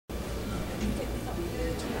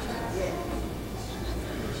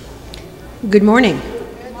Good morning.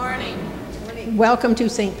 Good morning. Welcome to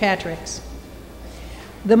St. Patrick's.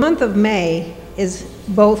 The month of May is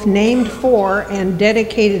both named for and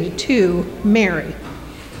dedicated to Mary,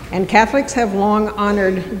 and Catholics have long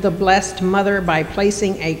honored the Blessed Mother by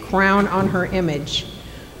placing a crown on her image.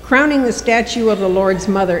 Crowning the statue of the Lord's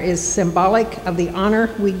Mother is symbolic of the honor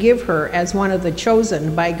we give her as one of the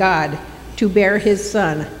chosen by God to bear his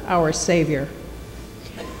Son, our Savior.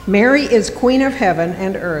 Mary is Queen of heaven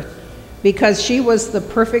and earth because she was the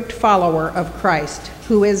perfect follower of Christ,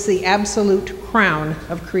 who is the absolute crown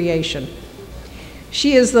of creation.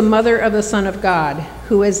 She is the mother of the Son of God,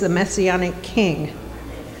 who is the Messianic King.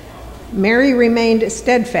 Mary remained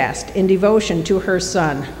steadfast in devotion to her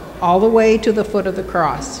Son, all the way to the foot of the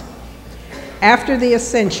cross. After the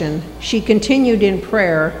Ascension, she continued in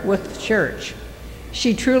prayer with the Church.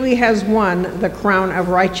 She truly has won the crown of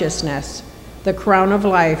righteousness, the crown of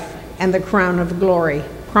life, and the crown of glory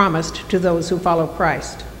promised to those who follow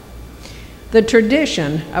Christ. The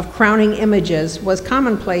tradition of crowning images was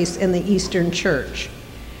commonplace in the Eastern Church.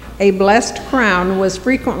 A blessed crown was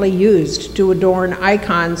frequently used to adorn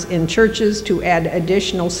icons in churches to add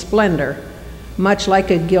additional splendor, much like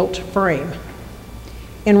a gilt frame.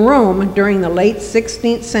 In Rome, during the late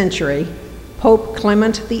 16th century, Pope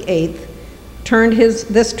Clement VIII turned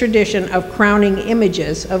this tradition of crowning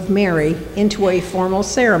images of Mary into a formal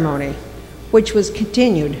ceremony, which was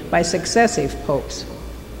continued by successive popes.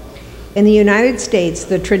 In the United States,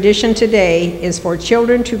 the tradition today is for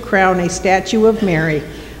children to crown a statue of Mary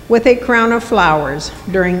with a crown of flowers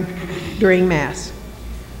during Mass.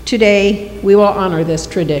 Today, we will honor this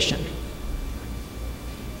tradition.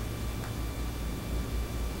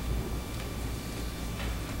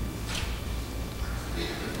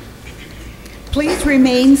 Please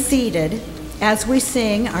remain seated as we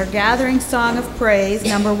sing our gathering song of praise,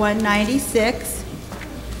 number 196,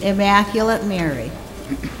 Immaculate Mary.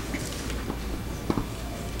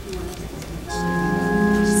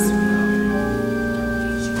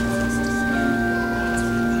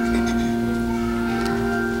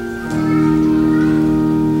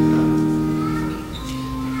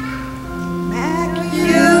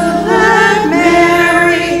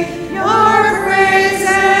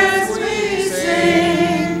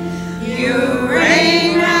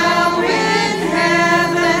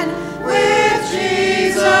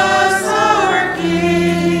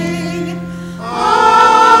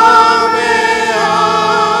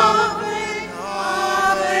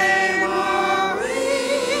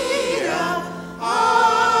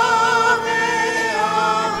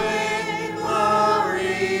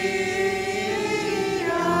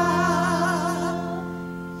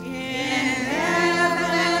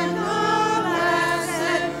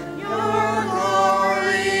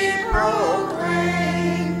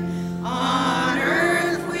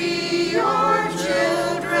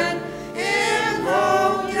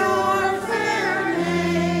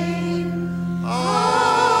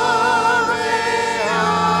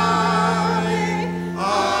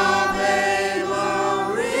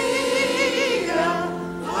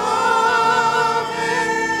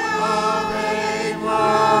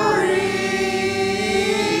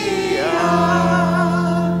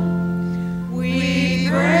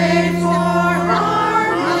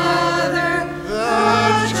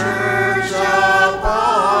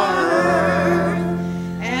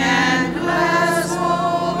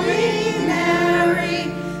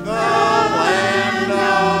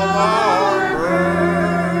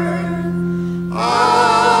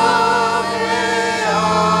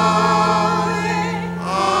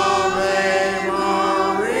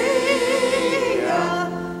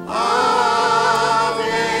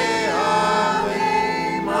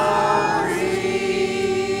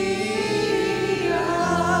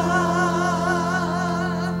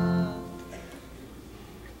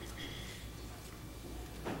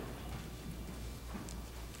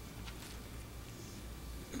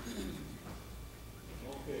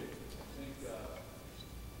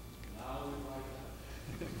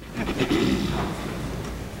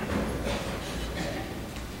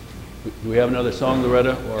 Do we have another song,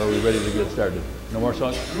 Loretta, or are we ready to get started? No more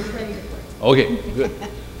songs? Okay, good.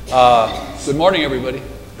 Good morning, everybody.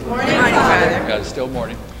 Good morning, Father. God, it's still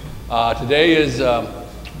morning. Today is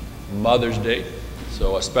Mother's Day,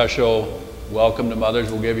 so a special welcome to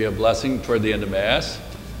mothers. We'll give you a blessing toward the end of Mass.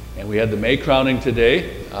 And we had the May crowning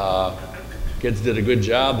today. Kids did a good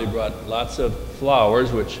job. They brought lots of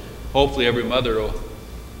flowers, which hopefully every mother will,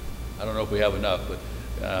 I don't know if we have enough,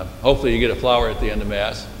 but hopefully you get a flower at the end of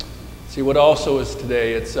Mass. See, what also is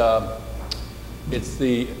today, it's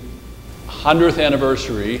the 100th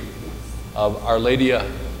anniversary of Our Lady of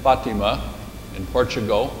Fatima in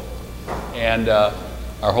Portugal. And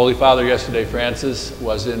our Holy Father yesterday, Francis,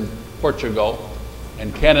 was in Portugal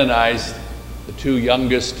and canonized the two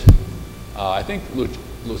youngest, I think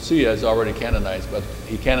Lucia is already canonized, but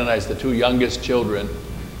he canonized the two youngest children,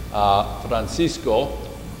 Francisco,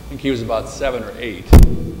 I think he was about 7 or 8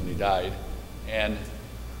 when he died, and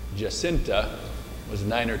Jacinta was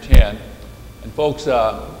 9 or 10. And folks,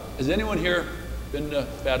 has anyone here been to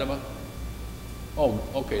Fatima? Oh,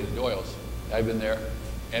 okay, the Doyles. I've been there.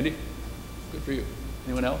 Andy? Good for you.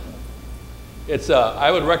 Anyone else? It's,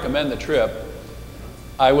 I would recommend the trip.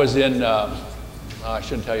 I was in, I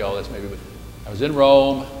shouldn't tell you all this maybe, but I was in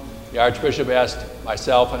Rome. The Archbishop asked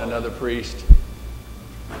myself and another priest,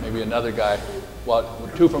 maybe another guy, well,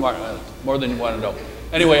 two from our, more than you want to know.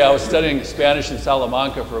 Anyway, I was studying Spanish in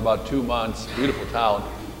Salamanca for about 2 months, beautiful town,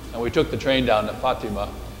 and we took the train down to Fatima,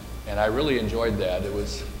 and I really enjoyed that.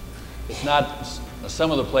 It's not,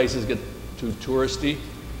 some of the places get too touristy,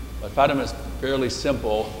 but Fatima is fairly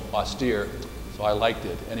simple, austere, so I liked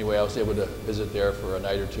it. Anyway, I was able to visit there for a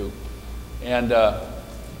night or two. And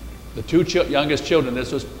the two youngest children,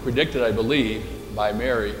 this was predicted, I believe, by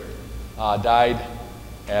Mary, died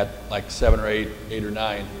at like 7 or 8 or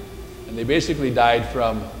 9. And they basically died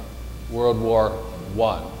from World War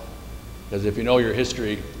I. Because if you know your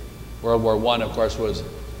history, World War I, of course, was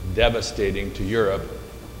devastating to Europe,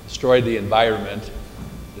 destroyed the environment,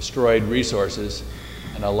 destroyed resources,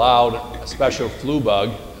 and allowed a special flu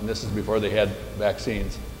bug, and this is before they had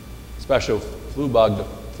vaccines, special flu bug to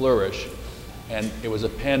flourish. And it was a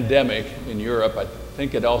pandemic in Europe. I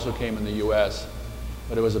think it also came in the US,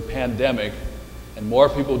 but it was a pandemic, and more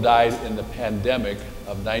people died in the pandemic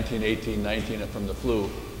of 1918-19 from the flu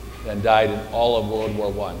than died in all of World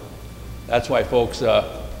War I. That's why, folks,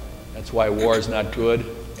 that's why war is not good,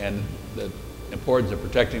 and the importance of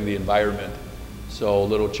protecting the environment so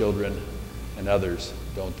little children and others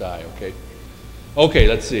don't die, okay? Okay,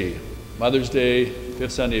 let's see. Mother's Day,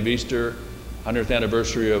 5th Sunday of Easter, 100th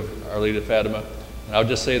anniversary of Our Lady of Fatima. And I'll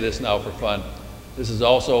just say this now for fun. This is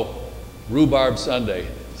also Rhubarb Sunday.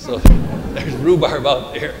 So there's rhubarb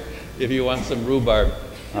out there if you want some rhubarb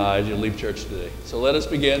as you leave church today. So let us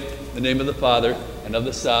begin in the name of the Father, and of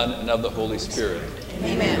the Son, and of the Holy Spirit.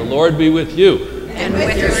 Amen. The Lord be with you. And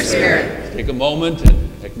with your spirit. Take a moment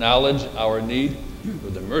and acknowledge our need for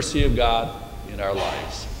the mercy of God in our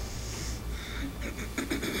lives.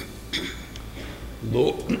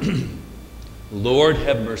 Lord,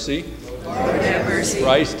 have mercy. Lord, have mercy.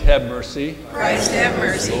 Christ, have mercy. Christ, have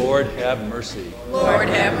mercy. Lord, have mercy. Lord,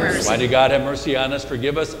 have mercy. Mighty God, have mercy on us,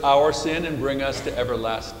 forgive us our sin, and bring us to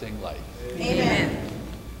everlasting life. Amen.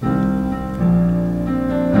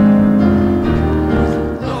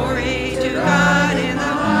 Glory to God in the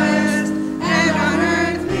highest, and on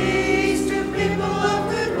earth peace to people of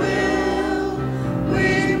good will.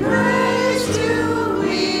 We praise you,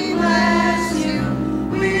 we bless you,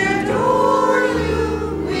 we adore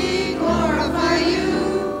you, we glorify you,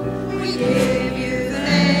 we give you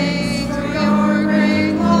thanks for your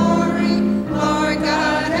great glory, Lord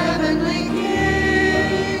God, heavenly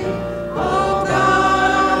King. O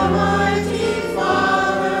God, almighty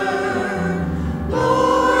Father,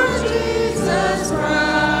 Lord Jesus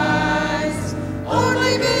Christ,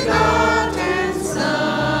 only begotten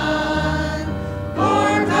Son,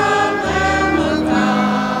 born of Lamb of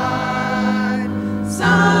God,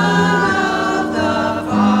 Son of the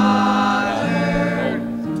Father,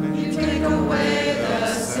 you take away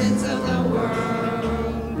the sins of the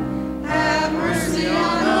world. Have mercy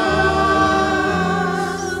on us.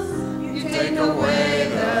 You take away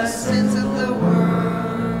the sins of the world.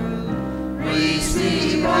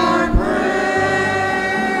 Receive our prayer.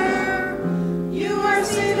 You are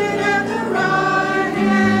seated at the right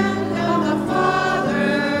hand of the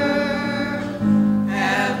Father.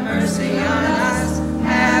 Have mercy on us.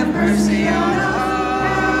 Have mercy on us.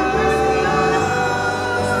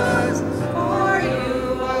 For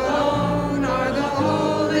you alone are the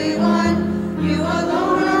Holy One. You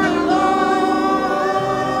alone are Lord.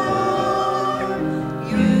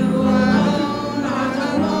 You alone are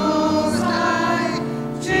the Most High,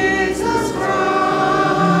 Jesus Christ.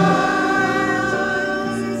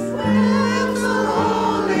 With the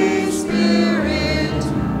Holy Spirit,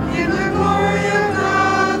 in the glory of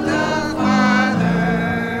God the Father.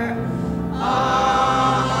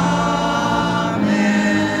 Amen.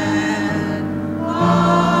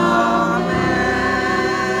 Amen.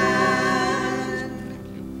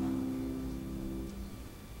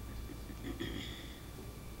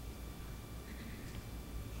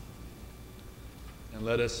 And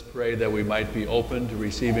let us pray that we might be open to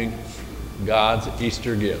receiving God's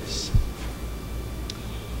Easter gifts.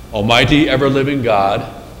 Almighty, ever-living God,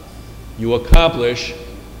 you accomplish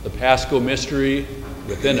the Paschal mystery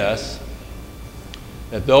within us,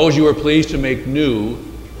 that those you are pleased to make new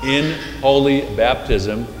in holy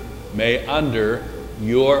baptism may, under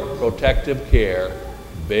your protective care,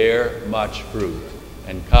 bear much fruit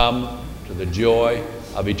and come to the joy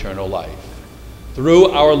of eternal life.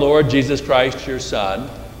 Through our Lord Jesus Christ, your Son,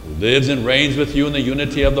 who lives and reigns with you in the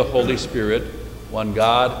unity of the Holy Spirit, one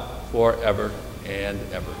God, forever and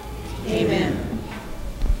ever. Amen.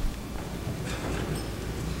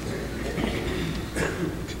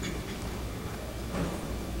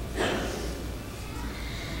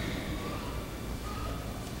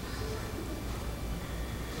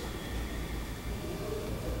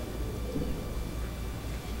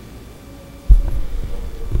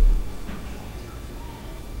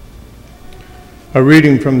 A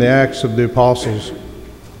reading from the Acts of the Apostles.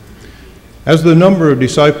 As the number of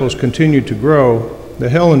disciples continued to grow, the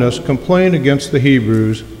Hellenists complained against the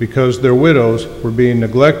Hebrews because their widows were being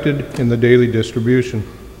neglected in the daily distribution.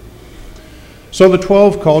 So the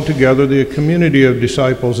 12 called together the community of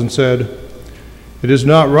disciples and said, "It is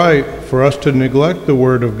not right for us to neglect the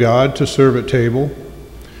word of God to serve at table.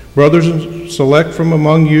 Brothers, select from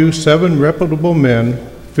among you 7 reputable men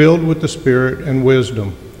filled with the Spirit and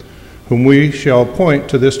wisdom, whom we shall appoint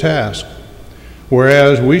to this task,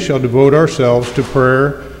 whereas we shall devote ourselves to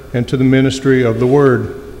prayer and to the ministry of the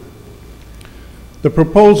word." The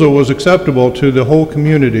proposal was acceptable to the whole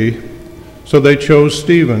community, so they chose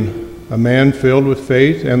Stephen, a man filled with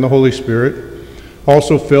faith and the Holy Spirit,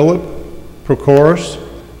 also Philip, Prochorus,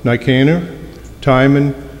 Nicanor,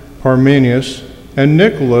 Timon, Parmenius, and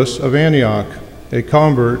Nicholas of Antioch, a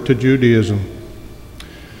convert to Judaism.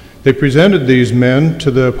 They presented these men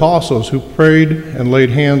to the apostles, who prayed and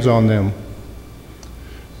laid hands on them.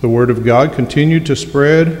 The word of God continued to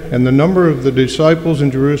spread, and the number of the disciples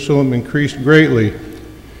in Jerusalem increased greatly.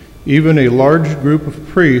 Even a large group of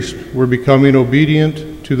priests were becoming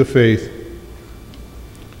obedient to the faith.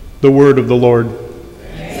 The word of the Lord.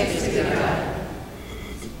 Thanks be to God.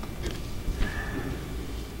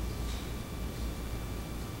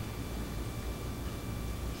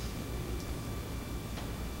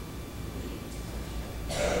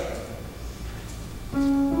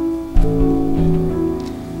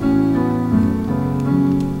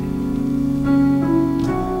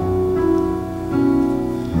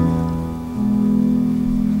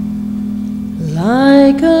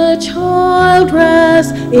 Like a child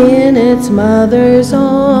rests in its mother's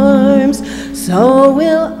arms, so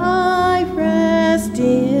will I rest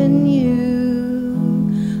in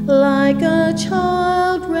you. Like a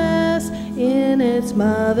child rests in its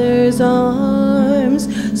mother's arms,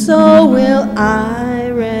 so will I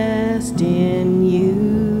rest in you.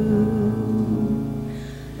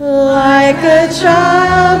 Like a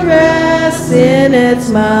child rests in its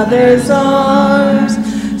mother's arms,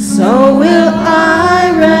 so will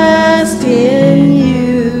I rest in you.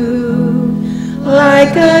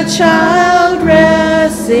 Like a child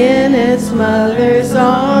rests in its mother's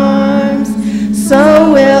arms,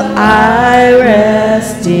 so will I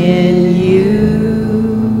rest in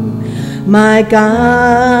you. My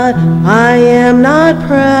God, I am not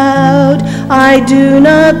proud, I do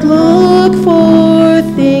not look for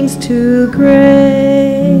things too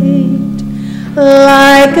great.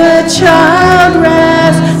 Like a child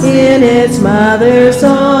rests in its mother's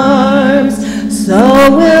arms, so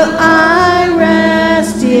will I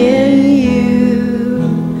rest in you.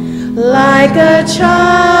 Like a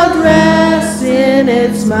child rests in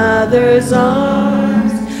its mother's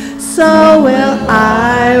arms, so will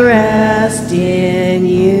I rest in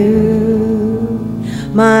you.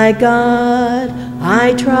 My God,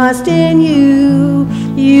 I trust in you.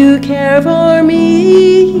 You care for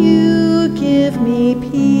me, you give me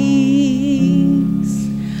peace.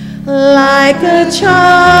 Like a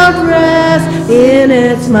child rests in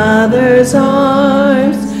its mother's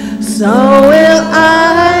arms, so will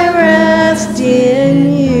I rest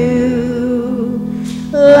in you.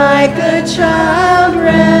 Like a child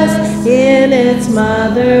rests in its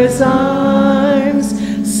mother's arms,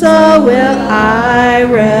 so will I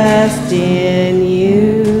rest in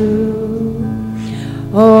you.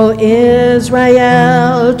 O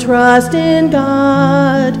Israel, trust in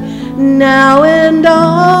God, now and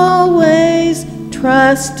always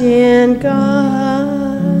trust in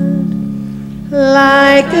God.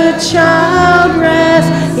 Like a child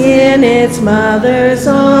rests in its mother's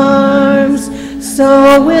arms,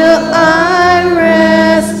 so will I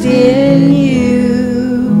rest in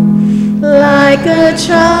you. Like a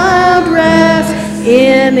child rests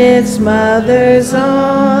in its mother's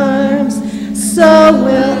arms, so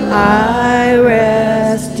will I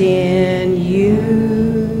rest in you.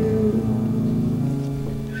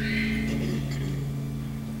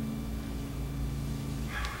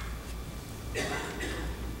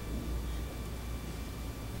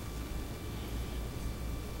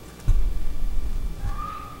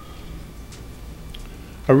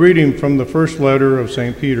 A reading from the first letter of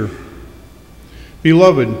St. Peter.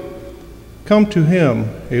 Beloved, come to him,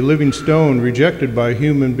 a living stone rejected by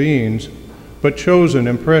human beings, but chosen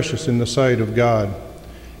and precious in the sight of God.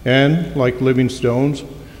 And, like living stones,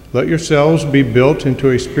 let yourselves be built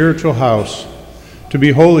into a spiritual house, to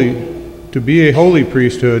be a holy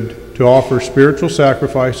priesthood, to offer spiritual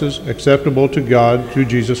sacrifices acceptable to God through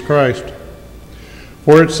Jesus Christ.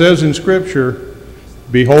 For it says in Scripture,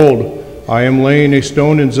 Behold, I am laying a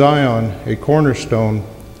stone in Zion, a cornerstone,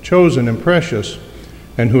 chosen and precious,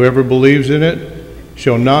 and whoever believes in it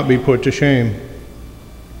shall not be put to shame.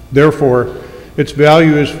 Therefore, its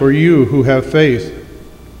value is for you who have faith.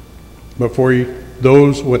 But for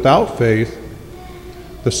those without faith,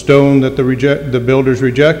 the stone that the builders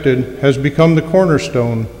rejected has become the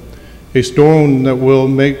cornerstone, a stone that will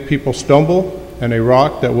make people stumble and a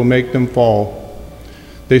rock that will make them fall.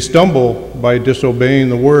 They stumble by disobeying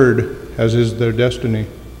the word, as is their destiny.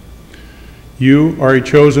 You are a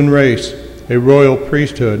chosen race, a royal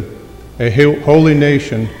priesthood, a holy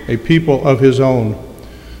nation, a people of his own,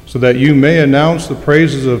 so that you may announce the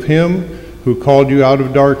praises of him who called you out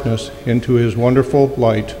of darkness into his wonderful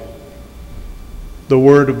light. The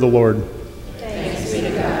word of the Lord. Thanks be to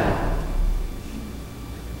God.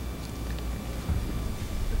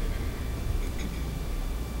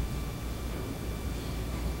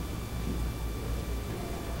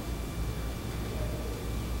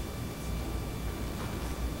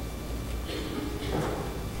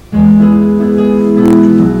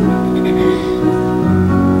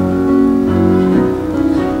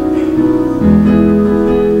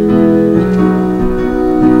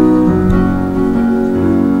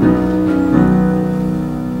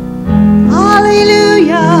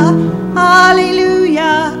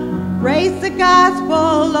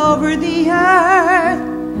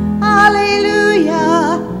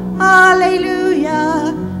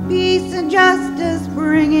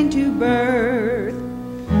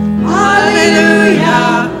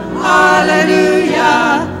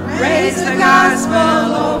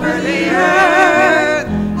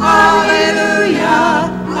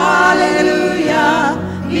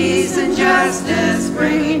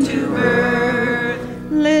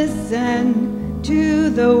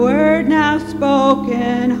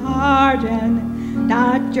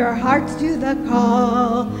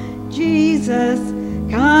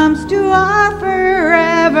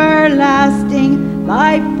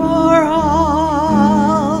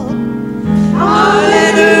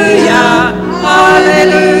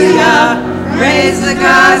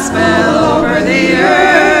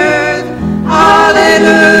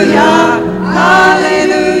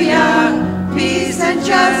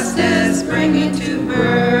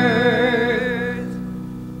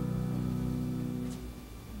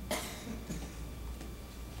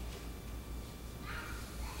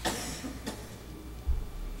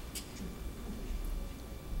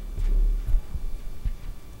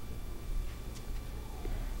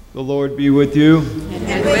 The Lord be with you.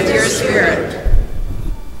 And with your spirit.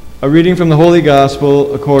 A reading from the Holy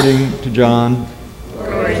Gospel according to John.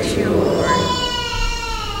 Glory to you, Lord.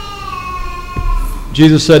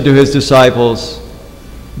 Jesus said to his disciples,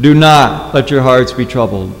 Do not let your hearts be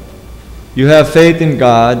troubled. You have faith in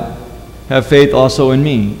God, have faith also in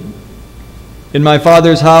me. In my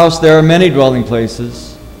Father's house there are many dwelling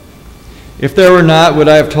places. If there were not, would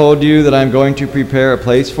I have told you that I am going to prepare a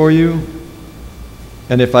place for you?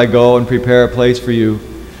 And if I go and prepare a place for you,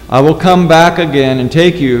 I will come back again and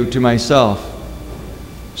take you to myself,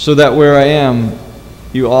 so that where I am,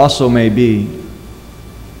 you also may be.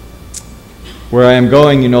 Where I am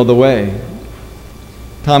going, you know the way.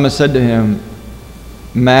 Thomas said to him,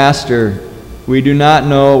 Master, we do not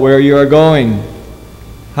know where you are going.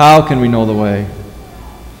 How can we know the way?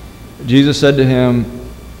 Jesus said to him,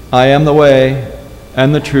 I am the way,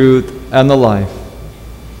 and the truth, and the life.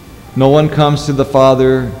 No one comes to the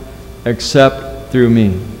Father except through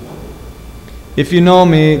me. If you know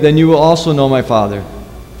me, then you will also know my Father.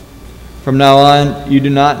 From now on, you do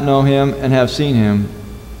not know him and have seen him.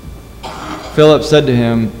 Philip said to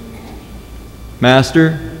him,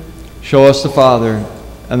 Master, show us the Father,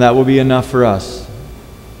 and that will be enough for us.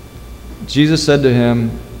 Jesus said to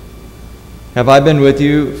him, Have I been with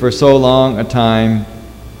you for so long a time,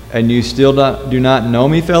 and you still do not know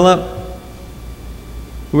me, Philip?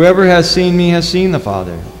 Whoever has seen me has seen the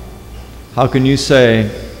Father. How can you say,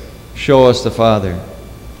 Show us the Father?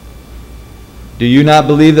 Do you not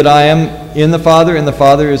believe that I am in the Father and the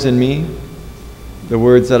Father is in me? The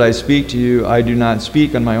words that I speak to you, I do not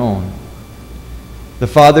speak on my own. The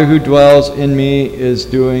Father who dwells in me is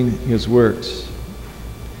doing his works.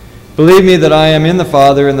 Believe me that I am in the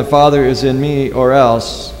Father, and the Father is in me, or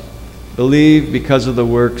else believe because of the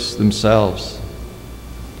works themselves.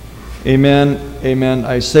 Amen, amen.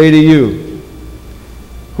 I say to you,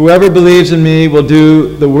 whoever believes in me will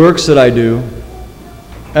do the works that I do,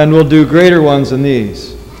 and will do greater ones than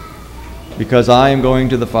these, because I am going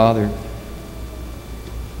to the Father.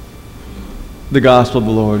 The Gospel of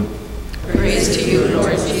the Lord. Praise to you,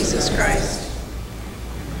 Lord Jesus Christ.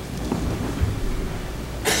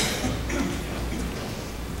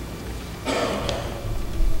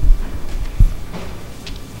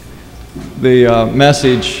 The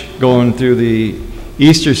message going through the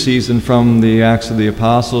Easter season from the Acts of the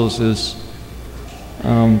Apostles is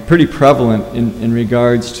pretty prevalent in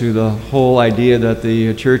regards to the whole idea that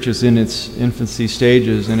the church is in its infancy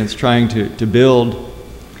stages and it's trying to build.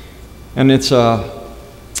 And it's a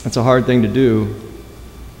hard thing to do.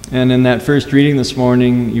 And in that first reading this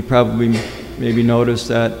morning, you probably maybe noticed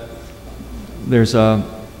that there's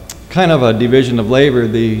a kind of a division of labor.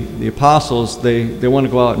 The apostles, they want to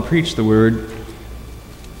go out and preach the word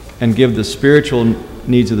and give the spiritual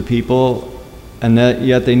needs of the people, and that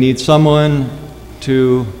yet they need someone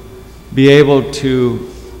to be able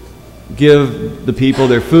to give the people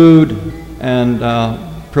their food and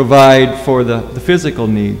provide for the physical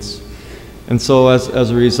needs. And so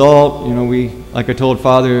as a result, you know, we, like I told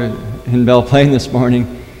Father in Belle Plaine this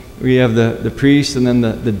morning, we have the priests, and then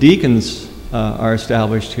the deacons are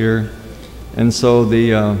established here. And so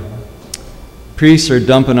the priests are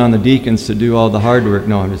dumping on the deacons to do all the hard work.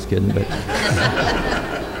 No, I'm just kidding.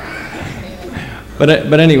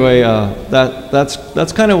 But anyway,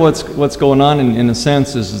 that's kind of what's going on in a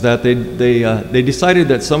sense, is that they decided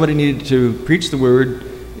that somebody needed to preach the word,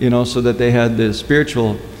 you know, so that they had the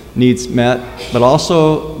spiritual needs met, but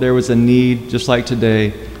also there was a need, just like today,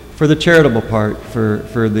 for the charitable part,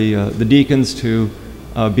 for the deacons to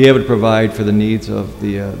be able to provide for the needs of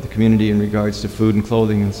the community in regards to food and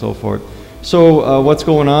clothing and so forth. So what's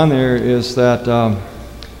going on there is that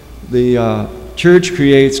the church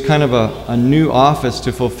creates kind of a new office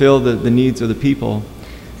to fulfill the needs of the people.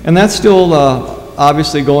 And that's still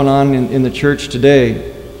obviously going on in the church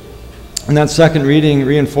today. And that second reading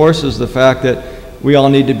reinforces the fact that we all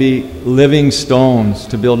need to be living stones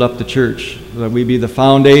to build up the church, that we be the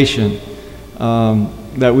foundation,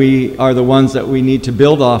 that we are the ones that we need to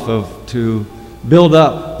build off of to build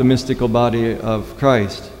up the mystical body of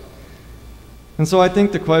Christ. And so I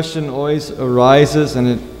think the question always arises,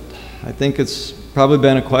 and I think it's probably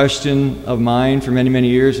been a question of mine for many, many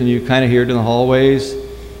years, and you kind of hear it in the hallways,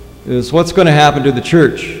 is what's going to happen to the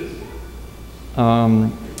church?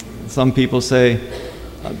 Some people say,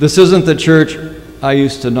 this isn't the church I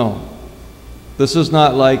used to know. This is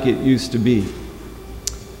not like it used to be.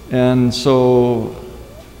 And so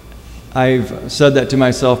I've said that to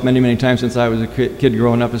myself many, many times since I was a kid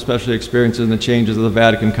growing up, especially experiencing the changes of the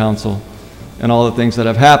Vatican Council and all the things that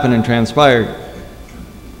have happened and transpired.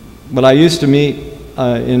 But I used to meet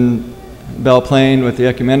in Belle Plaine with the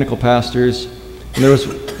ecumenical pastors, and there was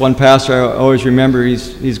one pastor I always remember,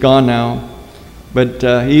 he's gone now, but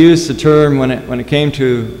he used the term when it came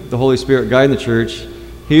to the Holy Spirit guiding the church,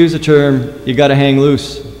 he used the term, you got to hang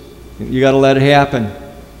loose, you got to let it happen.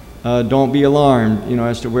 Don't be alarmed, you know,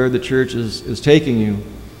 as to where the church is taking you.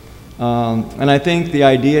 And I think the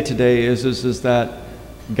idea today is that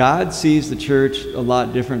God sees the church a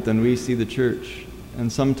lot different than we see the church.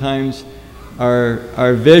 And sometimes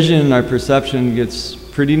our vision, our perception gets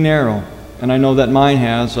pretty narrow. And I know that mine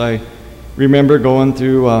has. I remember going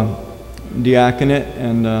through diaconate,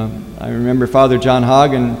 and I remember Father John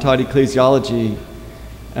Hagen taught ecclesiology,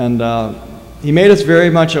 and he made us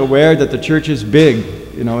very much aware that the church is big.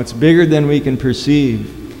 You know, it's bigger than we can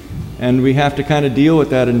perceive, and we have to kind of deal with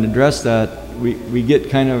that and address that. We get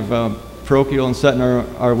kind of parochial and set in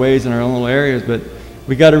our ways in our own little areas, but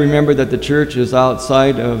we got to remember that the church is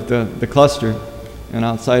outside of the cluster and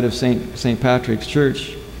outside of St. Patrick's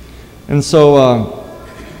Church. And so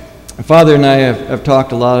Father and I have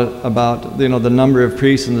talked a lot about, you know, the number of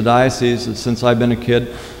priests in the diocese since I've been a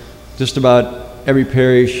kid. Just about every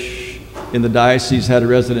parish in the diocese had a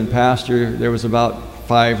resident pastor. There was about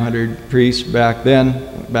 500 priests back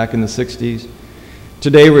then, back in the 60s.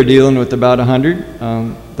 Today we're dealing with about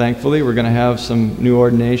 100. Thankfully, we're going to have some new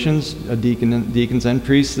ordinations, deacons and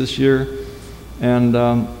priests this year. And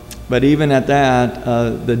but even at that,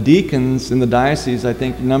 the deacons in the diocese, I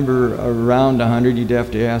think, number around 100. You'd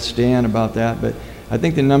have to ask Stan about that, but I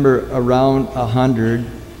think the number around 100.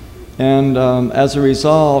 And as a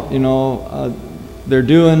result, you know, they're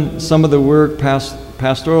doing some of the work,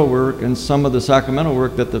 pastoral work, and some of the sacramental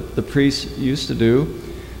work that the priests used to do.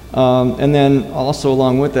 And then also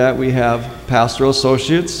along with that, we have pastoral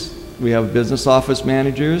associates. We have business office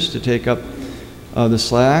managers to take up the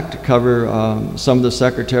slack, to cover some of the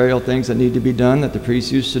secretarial things that need to be done that the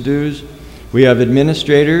priests used to do. We have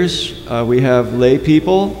administrators. We have lay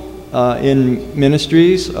people in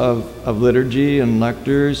ministries of liturgy and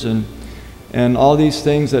lectors and all these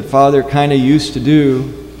things that Father kind of used to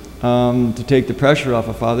do to take the pressure off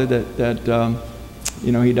of Father that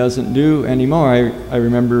he doesn't do anymore. I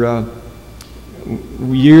remember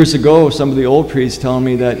years ago some of the old priests telling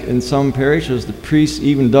me that in some parishes the priests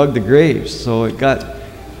even dug the graves, so it got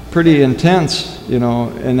pretty intense,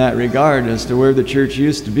 in that regard as to where the church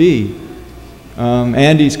used to be.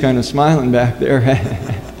 Andy's kind of smiling back there.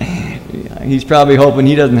 He's probably hoping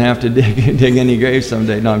he doesn't have to dig any graves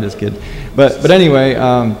someday. No, I'm just kidding. But anyway,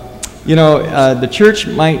 the church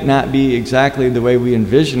might not be exactly the way we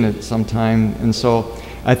envision it sometime, and so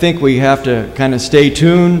I think we have to kind of stay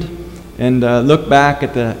tuned and look back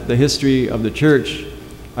at the history of the church.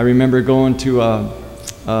 I remember going to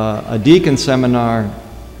a deacon seminar,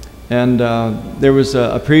 and there was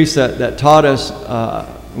a priest that taught us,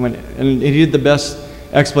 and he did the best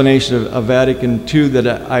explanation of Vatican II that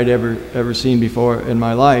I'd ever seen before in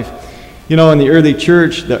my life. In the early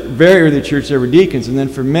church, the very early church, there were deacons, and then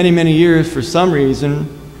for many, many years, for some reason,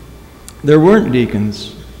 there weren't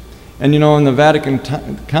deacons. And in the Vatican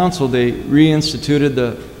Council, they reinstituted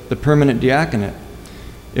the permanent diaconate.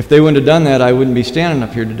 If they wouldn't have done that, I wouldn't be standing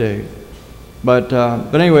up here today. But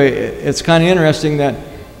anyway, it's kind of interesting that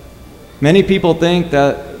many people think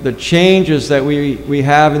that the changes that we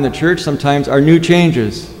have in the church sometimes are new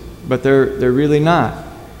changes, but they're really not.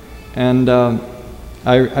 And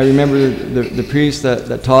I remember the priest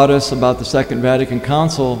that taught us about the Second Vatican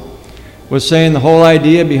Council was saying the whole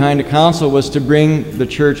idea behind the council was to bring the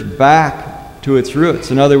church back to its roots.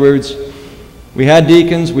 In other words, we had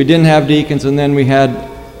deacons, we didn't have deacons, and then we had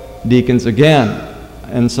deacons again.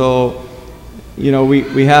 And so,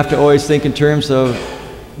 we have to always think in terms of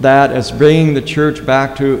that as bringing the church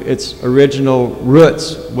back to its original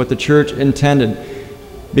roots, what the church intended.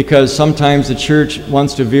 Because sometimes the church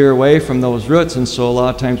wants to veer away from those roots, and so a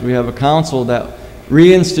lot of times we have a council that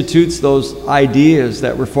reinstitutes those ideas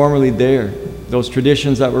that were formerly there, those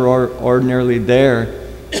traditions that were ordinarily there,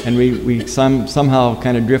 and we somehow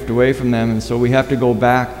kind of drift away from them, and so we have to go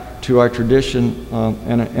back to our tradition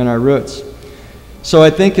and our roots. So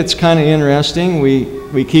I think it's kind of interesting.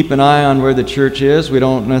 We keep an eye on where the church is. We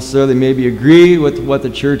don't necessarily maybe agree with what the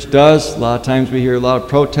church does. A lot of times we hear a lot of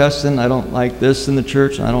protesting. I don't like this in the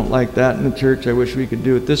church, and I don't like that in the church. I wish we could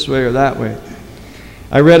do it this way or that way.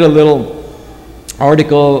 I read a little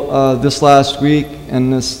article this last week,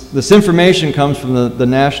 and this information comes from the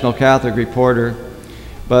National Catholic Reporter,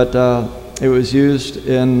 but it was used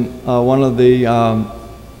in one of the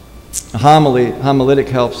homiletic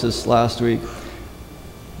helps this last week.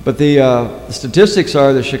 But the statistics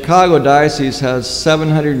are the Chicago Diocese has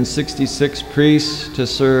 766 priests to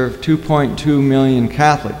serve 2.2 million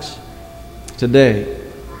Catholics today.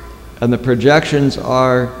 And the projections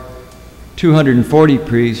are 240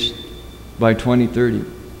 priests by 2030.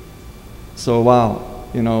 So wow,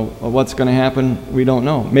 what's going to happen, we don't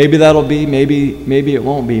know. Maybe that'll be, maybe it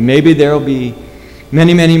won't be. Maybe there'll be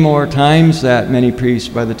many, many more times that many priests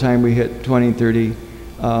by the time we hit 2030.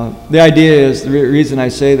 The idea is, the reason I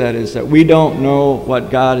say that is that we don't know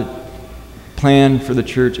what God planned for the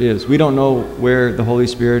church is. We don't know where the Holy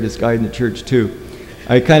Spirit is guiding the church to.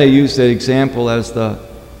 I kind of use that example as the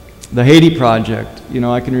Haiti Project.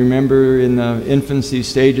 I can remember in the infancy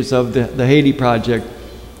stages of the Haiti Project,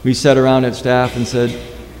 we sat around at staff and said,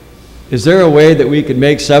 is there a way that we could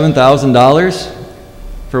make $7,000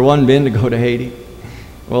 for one bin to go to Haiti?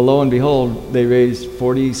 Well, lo and behold, they raised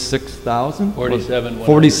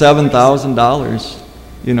 $47,000,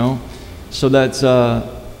 So that's,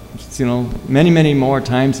 many, many more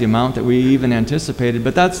times the amount that we even anticipated.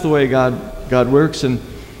 But that's the way God works, and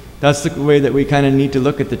that's the way that we kind of need to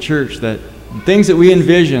look at the church, that things that we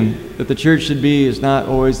envision that the church should be is not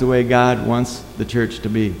always the way God wants the church to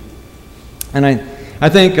be. And I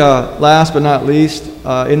think last but not least,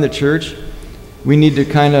 in the church, we need to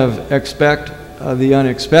kind of expect the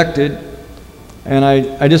unexpected. And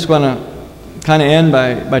I just want to kind of end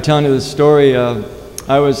by telling you the story.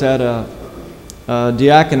 I was at a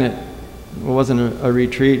diaconate. It wasn't a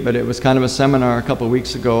retreat, but it was kind of a seminar a couple of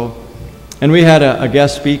weeks ago. And we had a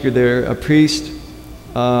guest speaker there, a priest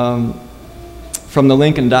from the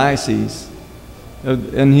Lincoln Diocese.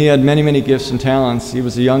 And he had many, many gifts and talents. He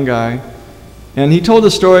was a young guy. And he told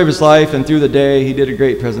the story of his life, and through the day, he did a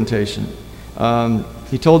great presentation.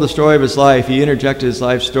 he told the story of his life. He interjected his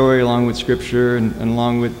life story along with Scripture and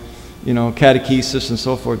along with, catechesis and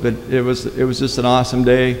so forth. But it was just an awesome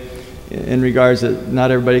day in regards that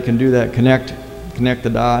not everybody can do that, connect the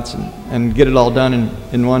dots and get it all done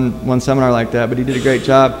in one seminar like that. But he did a great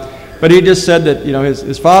job. But he just said that,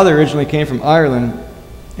 his father originally came from Ireland,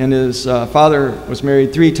 and his father was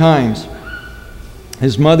married 3 times.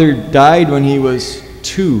 His mother died when he was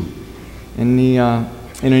 2, and he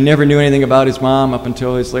never knew anything about his mom up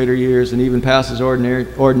until his later years, and even past his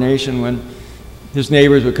ordination, when his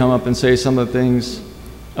neighbors would come up and say some of the things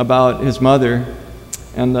about his mother.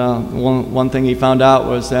 And one thing he found out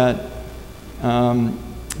was that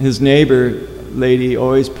his neighbor lady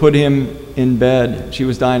always put him in bed. She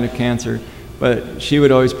was dying of cancer, but she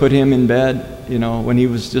would always put him in bed, when he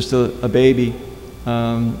was just a baby,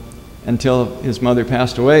 until his mother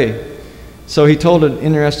passed away. So he told an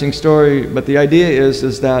interesting story, but the idea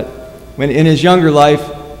is that when in his younger life,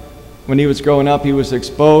 when he was growing up, he was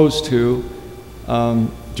exposed to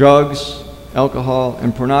drugs, alcohol,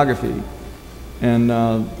 and pornography. And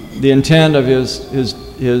the intent of his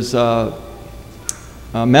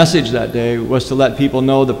message that day was to let people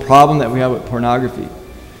know the problem that we have with pornography.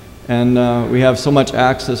 And we have so much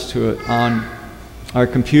access to it on our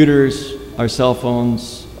computers, our cell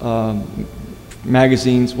phones,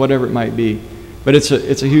 magazines, whatever it might be. But it's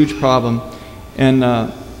a huge problem.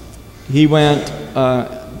 And he went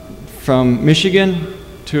from Michigan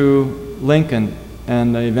to Lincoln,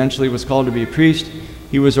 and eventually was called to be a priest.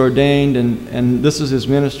 He was ordained, and this is his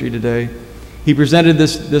ministry today. He presented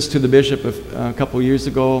this to the bishop a couple years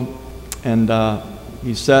ago, and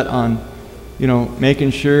he's set on,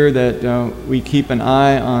 making sure that we keep an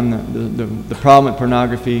eye on the problem with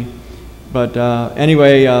pornography. But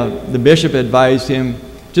anyway, the bishop advised him,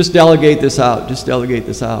 just delegate this out,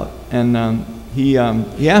 And he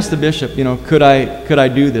asked the bishop, could I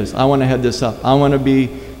do this? I want to head this up. I want to be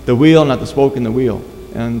the wheel, not the spoke in the wheel.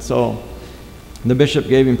 And so the bishop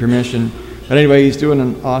gave him permission. But anyway, he's doing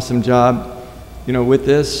an awesome job, with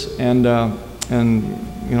this, and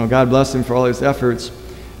God bless him for all his efforts.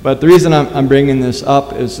 But the reason I'm bringing this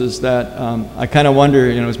up is that I kind of wonder,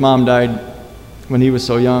 his mom died when he was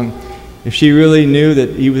so young, if she really knew that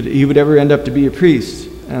he would ever end up to be a priest.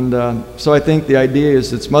 And so I think the idea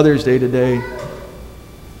is it's Mother's Day today,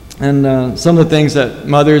 and some of the things that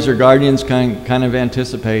mothers or guardians kind of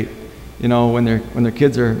anticipate, when their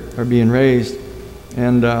kids are being raised,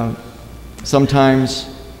 and sometimes,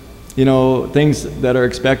 things that are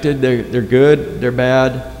expected, they're good, they're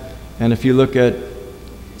bad, and if you look at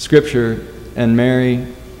Scripture and Mary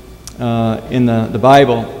in the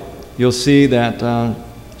Bible, you'll see that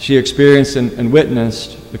she experienced and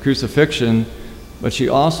witnessed the crucifixion, but she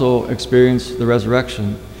also experienced the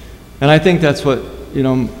resurrection. And I think that's what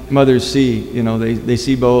mothers see. They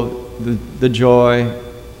see both the joy,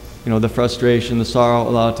 the frustration, the sorrow a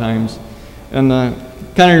lot of times, and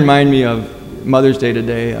kind of remind me of Mother's Day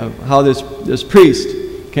today, of how this priest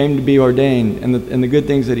came to be ordained, and the good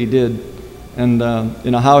things that he did, and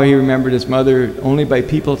how he remembered his mother only by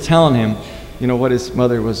people telling him what his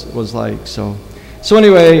mother was like. So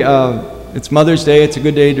anyway, it's Mother's Day. It's a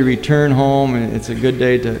good day to return home, and it's a good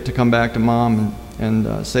day to come back to Mom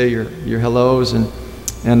and say your hellos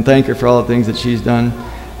and thank her for all the things that she's done.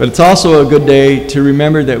 But it's also a good day to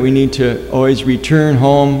remember that we need to always return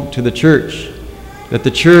home to the church, that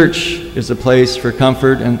the church is a place for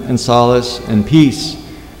comfort and solace and peace.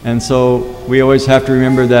 And so we always have to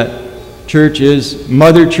remember that church is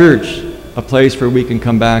Mother Church, a place where we can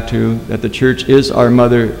come back to, that the church is our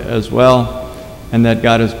mother as well, and that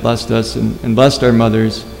God has blessed us and blessed our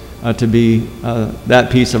mothers to be that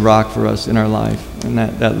piece of rock for us in our life, and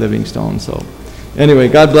that living stone. So anyway,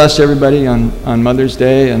 God bless everybody on Mother's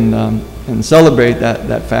Day, and celebrate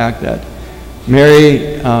that fact that Mary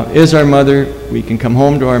is our mother. We can come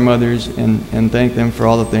home to our mothers and thank them for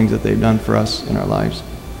all the things that they've done for us in our lives.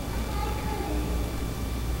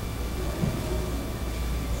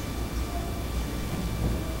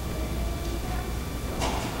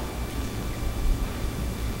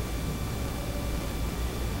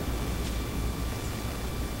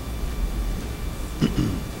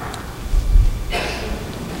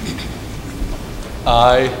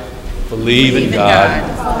 I believe in God,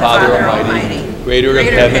 Father Almighty, creator of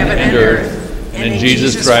heaven and earth, and in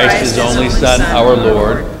Jesus Christ, his only Son, our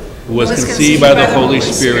Lord, who was conceived by the Holy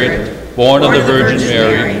Spirit, born of the Virgin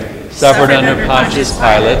Mary, suffered under Pontius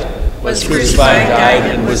Pilate, was crucified,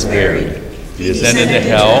 died, and was buried. He descended into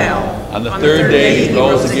hell. On the third day he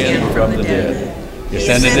rose again from the dead. He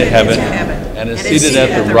ascended to heaven, and is seated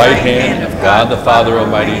at the right hand of God the Father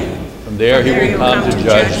Almighty. From there he will come to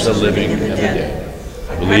judge the living and the dead.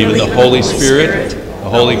 believe in the Holy Spirit, the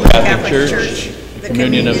Holy Catholic Church, the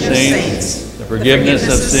communion of saints, the forgiveness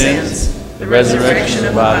of sins, the resurrection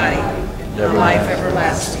of the body, and life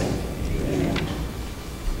everlasting.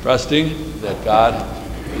 Trusting that God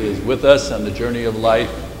is with us on the journey of life,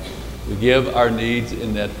 we give our needs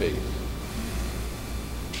in that faith.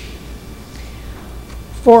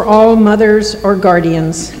 For all mothers or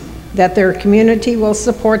guardians, that their community will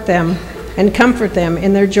support them and comfort them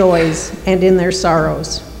in their joys and in their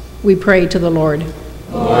sorrows, we pray to the Lord.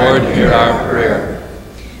 Lord, hear our prayer.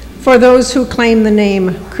 For those who claim the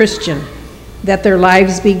name Christian, that their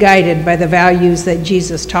lives be guided by the values that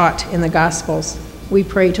Jesus taught in the Gospels, we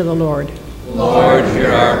pray to the Lord. Lord,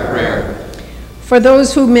 hear our prayer. For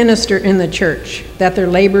those who minister in the church, that their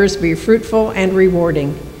labors be fruitful and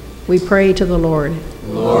rewarding, we pray to the Lord.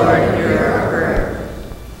 Lord, hear our prayer.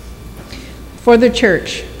 For the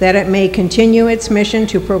church, that it may continue its mission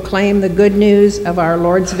to proclaim the good news of our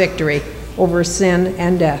Lord's victory over sin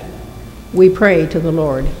and death, we pray to the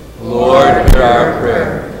Lord. Lord, hear our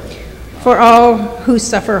prayer. For all who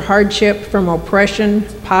suffer hardship from oppression,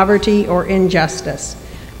 poverty, or injustice,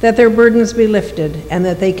 that their burdens be lifted and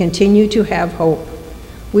that they continue to have hope,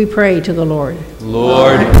 we pray to the Lord.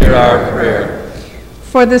 Lord, hear our prayer.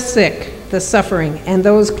 For the sick, the suffering, and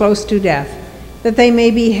those close to death, that they may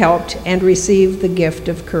be helped and receive the gift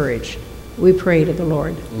of courage, we pray to the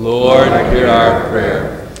Lord. Lord, hear our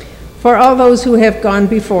prayer. For all those who have gone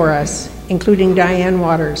before us, including Diane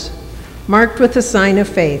Waters, marked with the sign of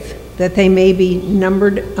faith, that they may be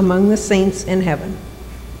numbered among the saints in heaven,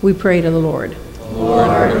 we pray to the Lord.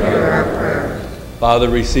 Lord, hear our prayer. Father,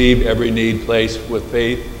 receive every need placed with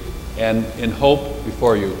faith and in hope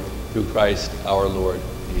before you through Christ our Lord.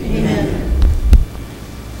 Amen.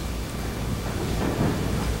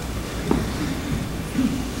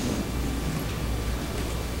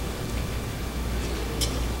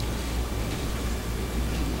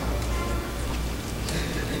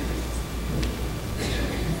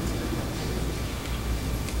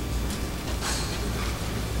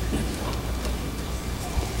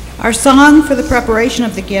 Our song for the preparation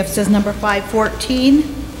of the gifts is number 514,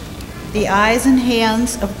 The Eyes and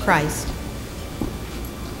Hands of Christ.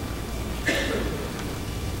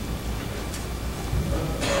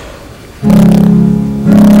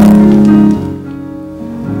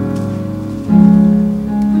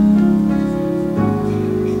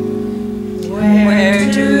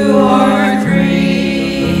 Where two or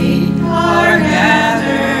three are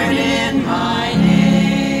gathered in my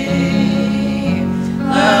name,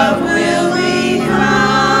 love will be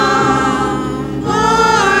found,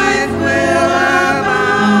 life will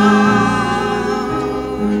abound.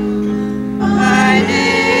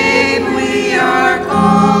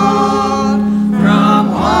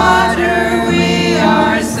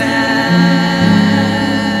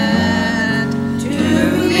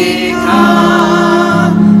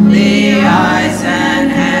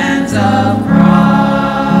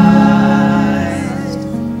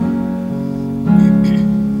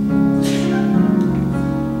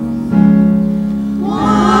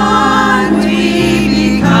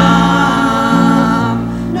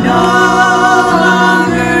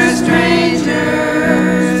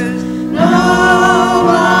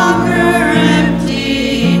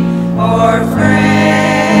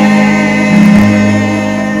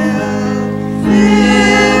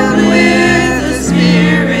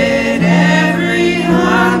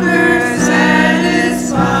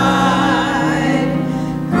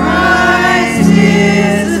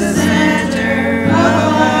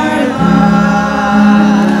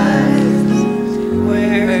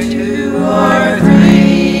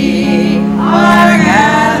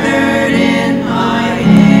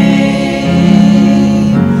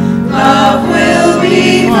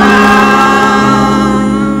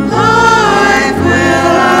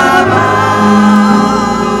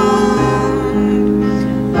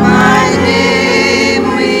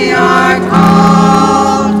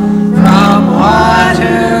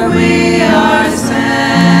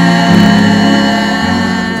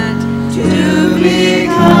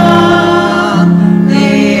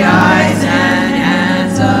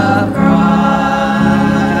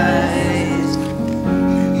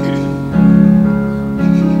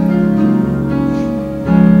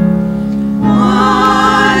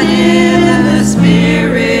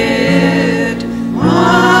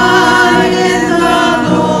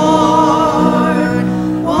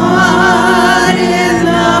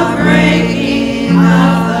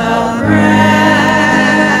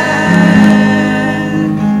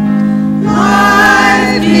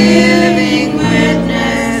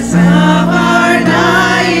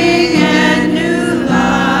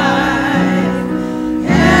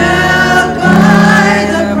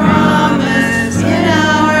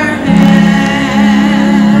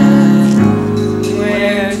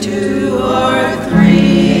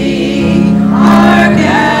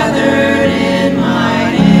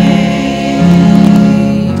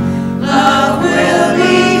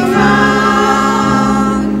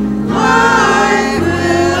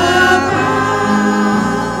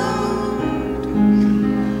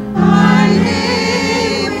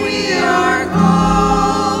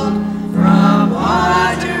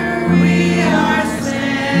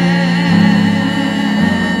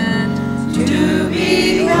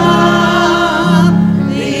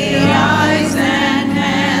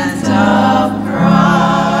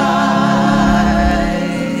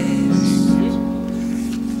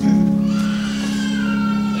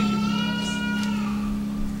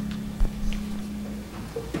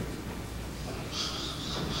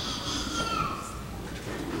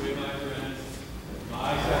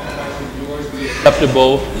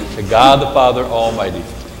 acceptable to God the Father Almighty.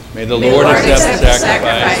 May the Lord accept the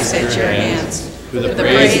sacrifice at your hands, to the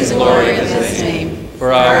praise and glory of his name,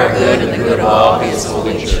 for our good and the good of all his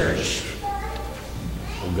holy church.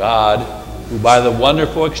 O God, who by the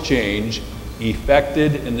wonderful exchange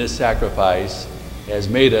effected in this sacrifice has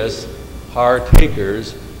made us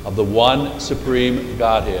partakers of the one supreme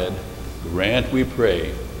Godhead, grant, we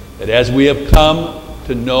pray, that as we have come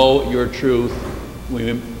to know your truth,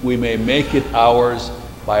 we may make it ours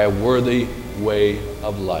by a worthy way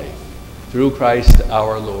of life. Through Christ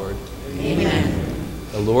our Lord. Amen.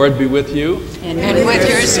 The Lord be with you. And with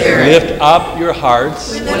your spirit. Lift up your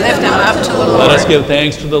hearts. We lift them up to the Lord. Let us give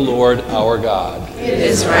thanks to the Lord our God. It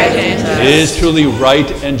is right and just. It is truly right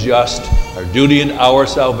and just, our duty and our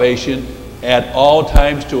salvation, at all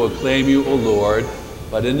times to acclaim you, O Lord,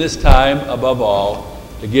 but in this time, above all,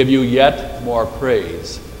 to give you yet more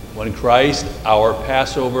praise, when Christ, our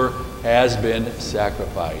Passover, has been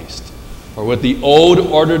sacrificed. For with the old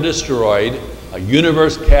order destroyed, a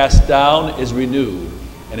universe cast down is renewed,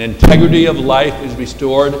 and integrity of life is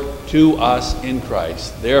restored to us in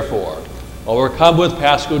Christ. Therefore, overcome with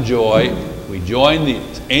paschal joy, we join the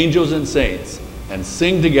angels and saints and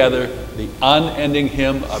sing together the unending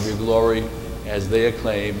hymn of your glory as they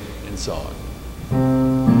acclaim in song.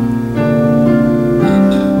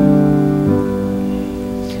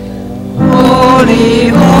 Holy,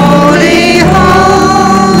 holy,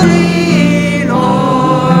 holy,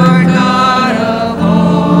 Lord God of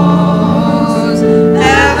hosts,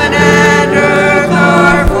 heaven and earth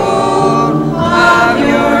are full of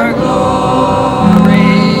your glory.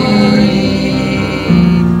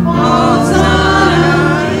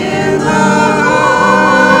 Hosanna in the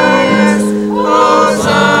highest,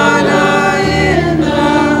 Hosanna in the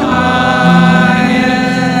highest.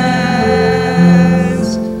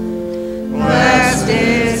 Blessed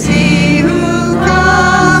is he who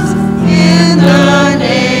comes in the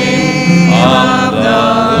name of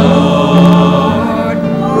the Lord.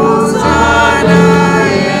 Hosanna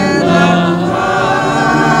in the highest.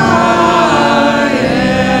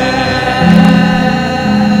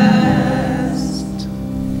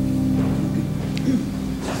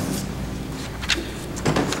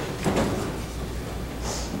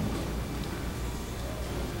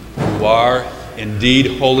 You are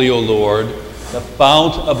indeed holy, O Lord, the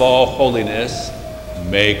fount of all holiness.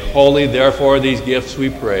 Make holy, therefore, these gifts, we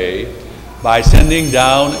pray, by sending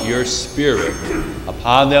down your Spirit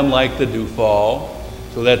upon them like the dewfall,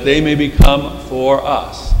 so that they may become for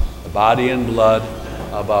us the body and blood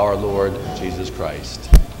of our Lord Jesus Christ.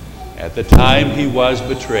 At the time he was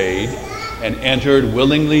betrayed and entered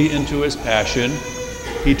willingly into his passion,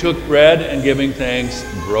 he took bread and giving thanks,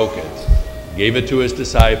 broke it, gave it to his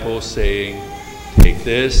disciples, saying, "Take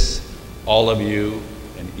this, all of you,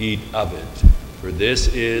 and eat of it, for this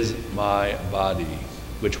is my body,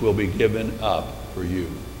 which will be given up for you."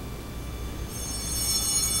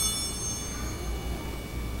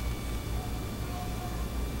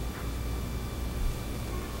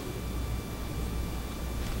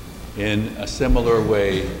 In a similar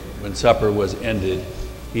way, when supper was ended,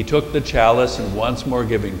 he took the chalice and once more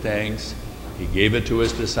giving thanks, he gave it to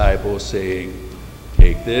his disciples, saying,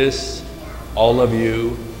 "Take this, all of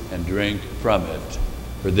you, and drink from it,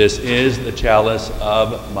 for this is the chalice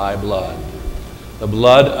of my blood, the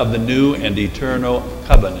blood of the new and eternal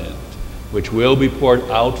covenant, which will be poured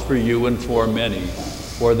out for you and for many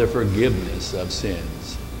for the forgiveness of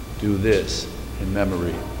sins. Do this in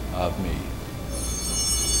memory of me."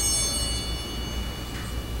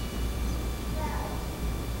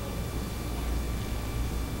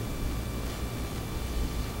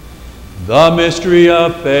 The mystery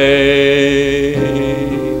of faith.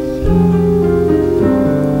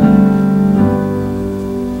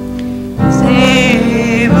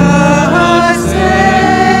 Save us,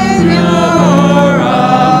 Savior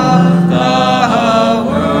of the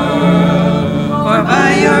world, for by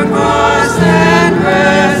your cross and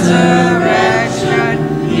resurrection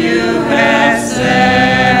you have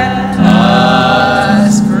set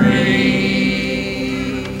us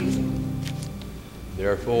free.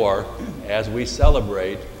 Therefore, as we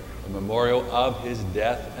celebrate the memorial of his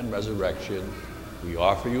death and resurrection, we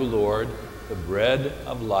offer you, Lord, the bread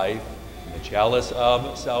of life and the chalice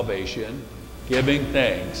of salvation, giving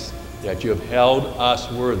thanks that you have held us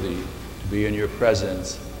worthy to be in your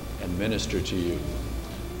presence and minister to you.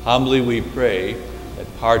 Humbly we pray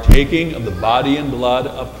that partaking of the body and blood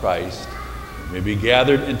of Christ, we may be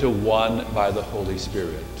gathered into one by the Holy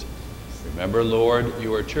Spirit. Remember, Lord,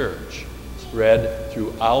 your church, spread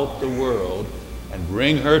throughout the world, and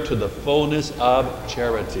bring her to the fullness of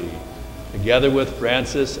charity, together with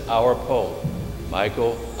Francis, our Pope,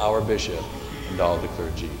 Michael, our bishop, and all the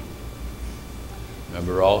clergy.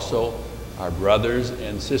 Remember also our brothers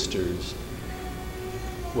and sisters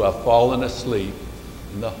who have fallen asleep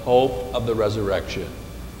in the hope of the resurrection,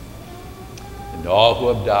 and all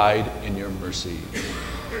who have died in your mercy.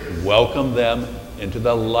 Welcome them into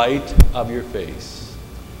the light of your face.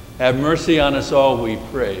 Have mercy on us all, we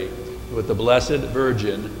pray, with the Blessed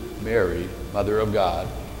Virgin Mary, Mother of God,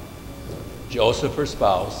 Joseph, her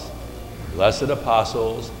spouse, blessed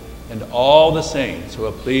apostles, and all the saints who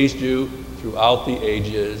have pleased you throughout the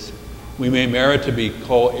ages. We may merit to be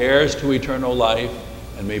co-heirs to eternal life,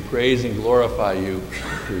 and may praise and glorify you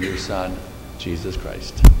through your Son, Jesus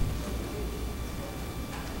Christ.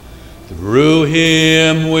 Through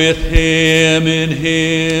him, with him, in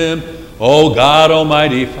him, O God,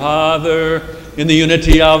 Almighty Father, in the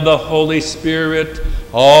unity of the Holy Spirit,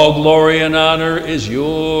 all glory and honor is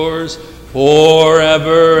yours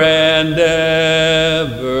forever and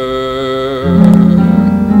ever.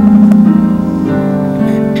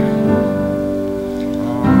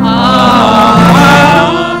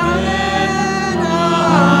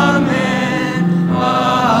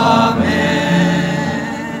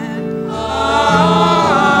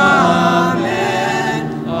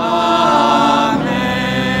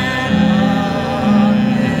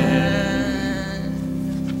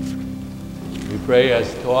 Pray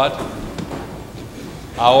as taught.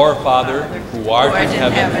 Our Father, who art in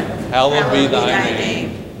heaven, hallowed be thy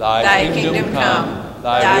name. Thy kingdom come,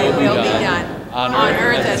 thy will be done, on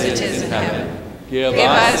earth as it is in heaven. Give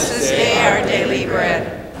us this day our daily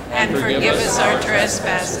bread, and forgive us our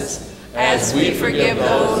trespasses, as we forgive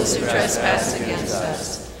those who trespass against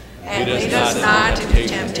us. And lead us not into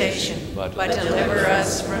temptation, but deliver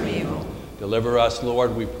us from evil. Deliver us,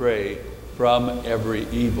 Lord, we pray, from every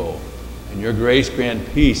evil. And your grace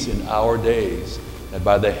grant peace in our days, that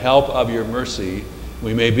by the help of your mercy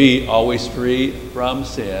we may be always free from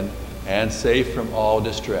sin and safe from all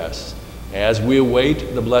distress, as we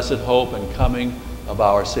await the blessed hope and coming of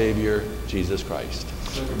our Savior, Jesus Christ.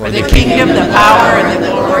 For the kingdom, the power, and the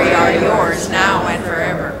glory are yours, now and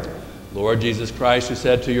forever. Lord Jesus Christ, who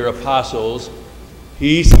said to your apostles,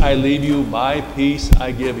 "Peace I leave you, my peace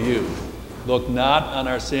I give you. Look not on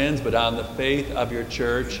our sins, but on the faith of your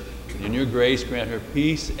church. In your grace, grant her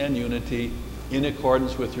peace and unity in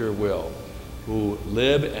accordance with your will, who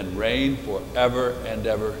live and reign forever and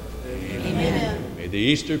ever. Amen. May the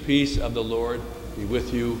Easter peace of the Lord be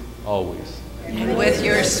with you always. And with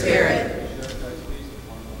your spirit.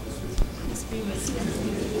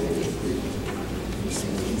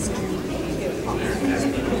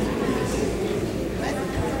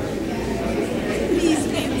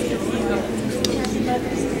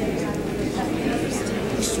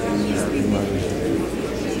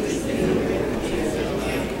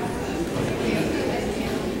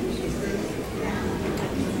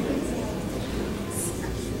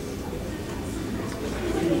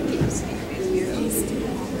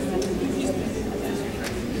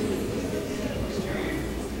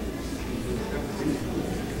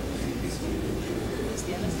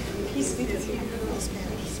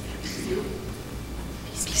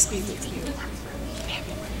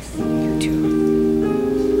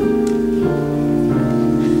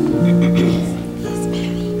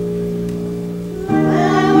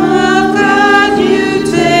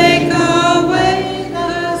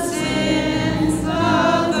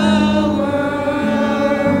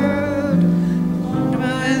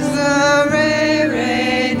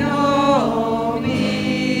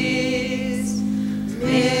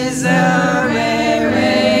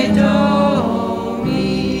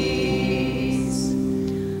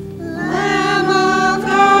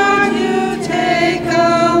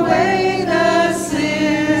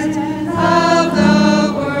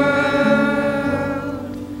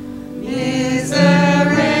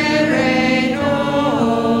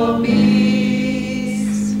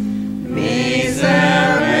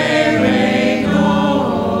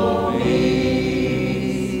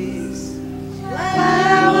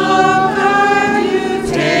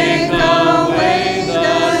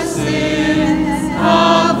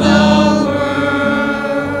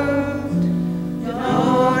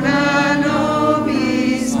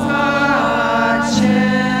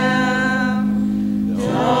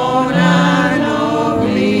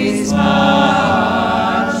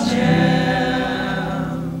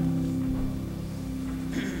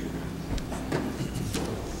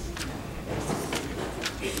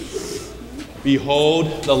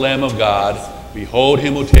 Behold the Lamb of God. Behold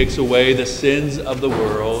him who takes away the sins of the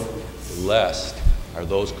world. Blessed are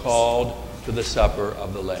those called to the supper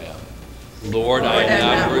of the Lamb. Lord, I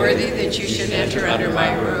am not worthy that you should enter under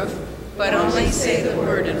my roof, but only say the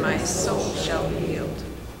word and my soul shall be healed.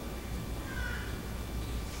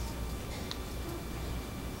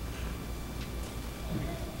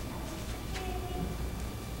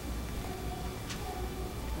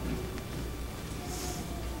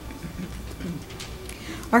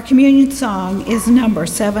 Our communion song is number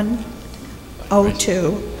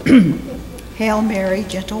 702, Hail Mary,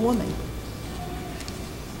 Gentle Woman.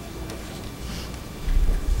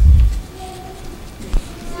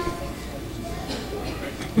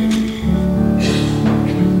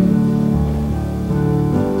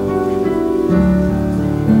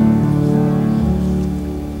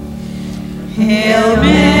 Hail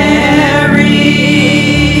Mary,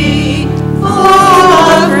 full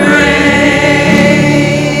of grace,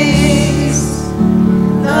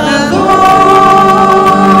 the Lord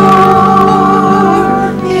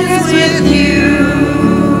is with you.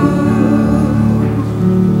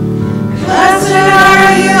 Blessed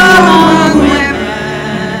are you among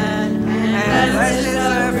women, and blessed is the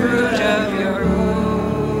fruit of your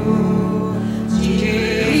womb,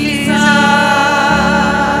 Jesus.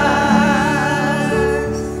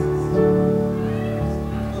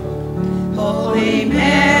 Holy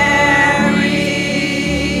Mary,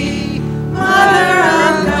 Mother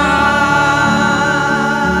of God,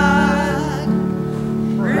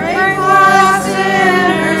 pray for us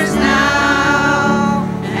sinners now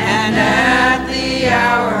and at the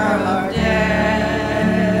hour of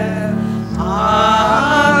death.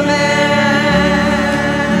 Amen.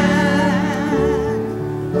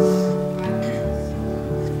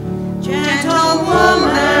 Gentle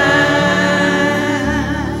woman,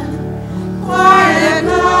 quiet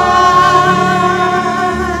light,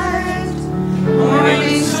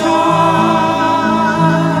 morning star,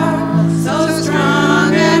 so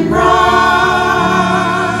strong and bright.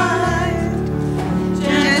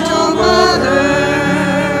 Gentle mother,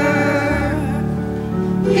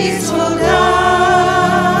 peaceful dove,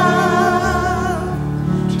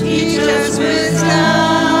 teach us wisdom,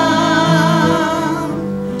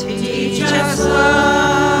 teach us love.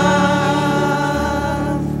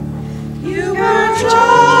 You were chosen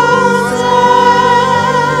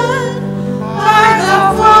by the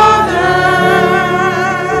Father.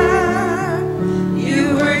 You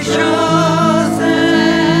were chosen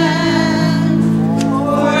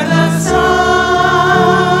for the Son.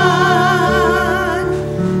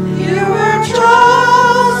 You were chosen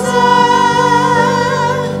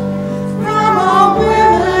from all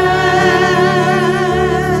women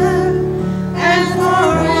and for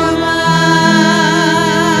woman,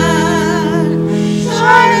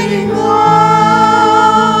 shining one.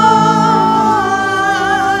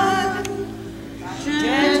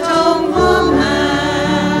 Gentle woman,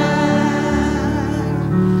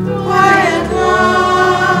 quiet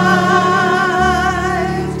light,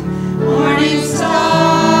 morning star,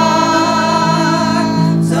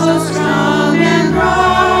 so strong and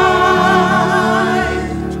bright.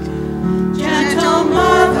 Gentle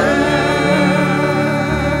mother,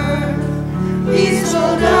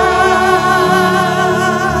 peaceful dove,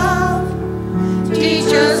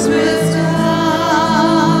 teach us wisdom,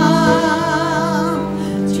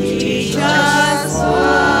 teach us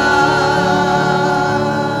love.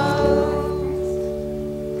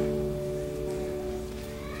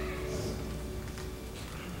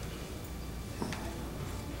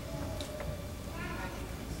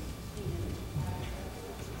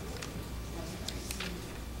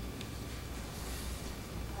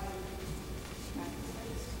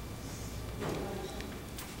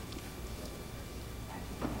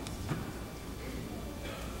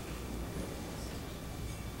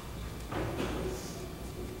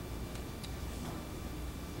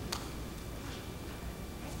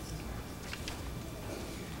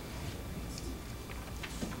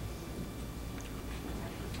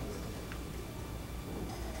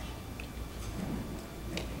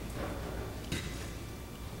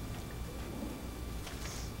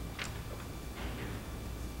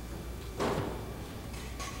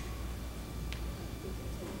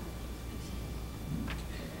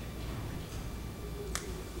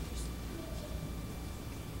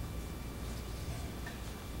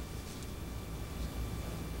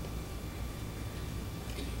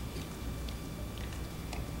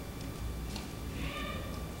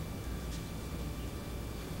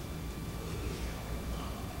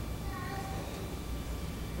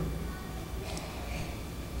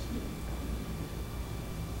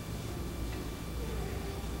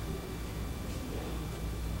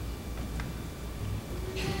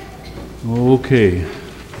 Okay.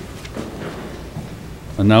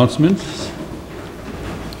 Announcements?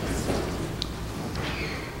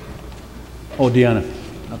 Oh, Deanna.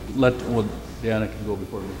 well, Deanna can go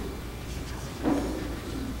before me.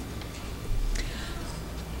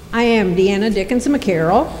 I am Deanna Dickinson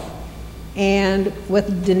McCarroll, and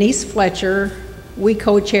with Denise Fletcher, we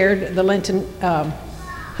co-chaired the Lenten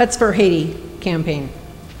Huts for Haiti campaign.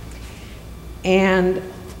 And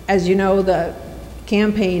as you know, the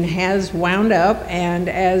campaign has wound up, and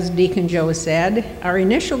as Deacon Joe said, our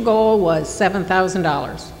initial goal was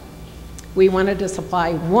 $7,000. We wanted to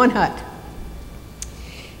supply one hut.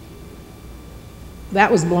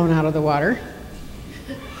 That was blown out of the water.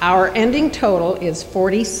 Our ending total is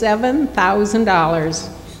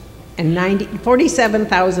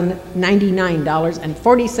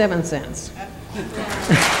 $47,099.47.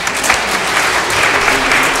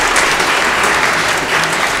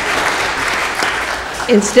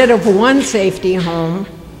 Instead of one safety home,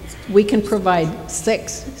 we can provide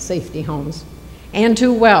 6 safety homes and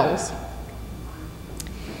 2 wells.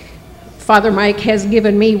 Father Mike has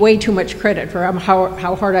given me way too much credit for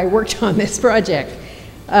how hard I worked on this project.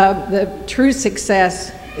 The true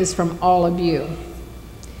success is from all of you.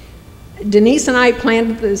 Denise and I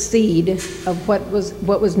planted the seed of what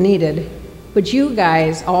was needed, but you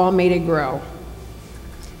guys all made it grow.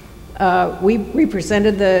 We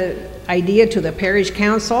presented the idea to the parish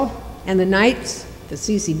council and the Knights, the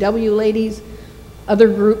CCW ladies, other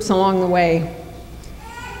groups along the way.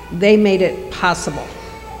 They made it possible.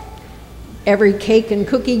 Every cake and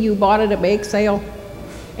cookie you bought at a bake sale,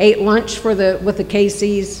 ate lunch with the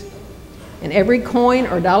KCs, and every coin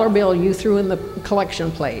or dollar bill you threw in the collection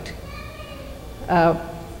plate.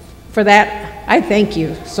 For that, I thank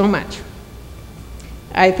you so much.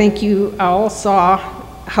 I think you all saw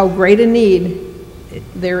how great a need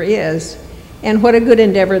there is and what a good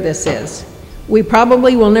endeavor this is. We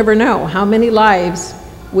probably will never know how many lives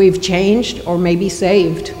we've changed or maybe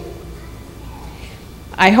saved.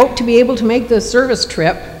 I hope to be able to make the service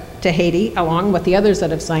trip to Haiti along with the others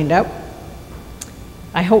that have signed up.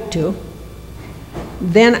 I hope to.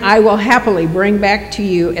 Then I will happily bring back to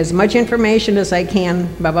you as much information as I can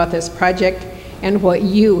about this project and what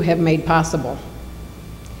you have made possible.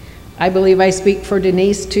 I believe I speak for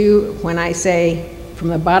Denise too when I say, from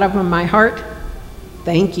the bottom of my heart,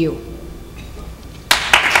 thank you.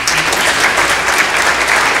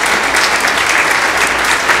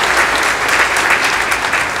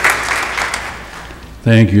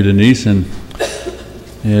 Thank you, Denise. And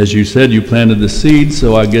as you said, you planted the seed,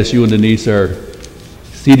 so I guess you and Denise are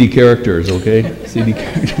seedy characters, okay? Seedy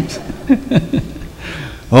characters.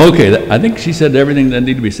 Okay, I think she said everything that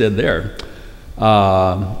needed to be said there.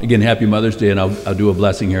 Again, happy Mother's Day, and I'll do a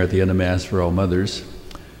blessing here at the end of Mass for all mothers.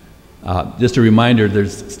 Just a reminder,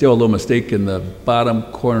 there's still a little mistake in the bottom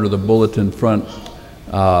corner of the bulletin front.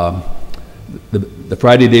 The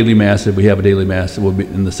Friday daily Mass, if we have a daily Mass, it will be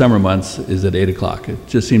in the summer months, is at 8 o'clock. It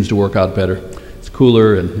just seems to work out better. It's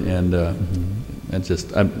cooler, and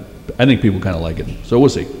just, I think people kind of like it. So we'll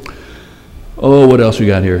see. Oh, what else we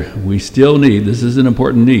got here? We still need, this is an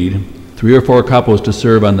important need, 3 or 4 couples to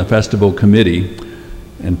serve on the festival committee.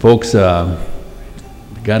 And folks,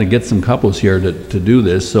 got to get some couples here to do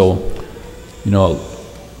this. So, you know,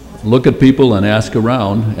 look at people and ask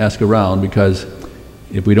around, because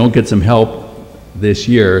if we don't get some help this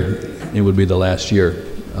year, it would be the last year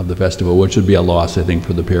of the festival, which would be a loss, I think,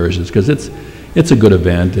 for the parishes, because it's a good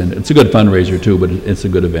event, and it's a good fundraiser too, but it's a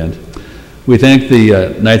good event. We thank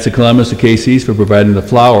the Knights of Columbus, the KCs, for providing the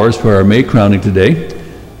flowers for our May crowning today,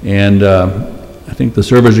 and I think the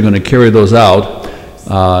servers are going to carry those out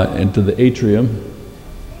into the atrium.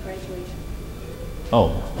 Graduation.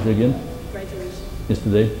 Oh, is it again? Graduation. It's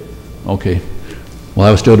today? Okay. Well,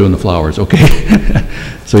 I was still doing the flowers, okay.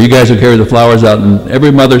 So you guys will carry the flowers out, and every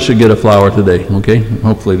mother should get a flower today, okay?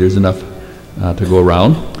 Hopefully there's enough to go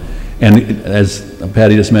around. And as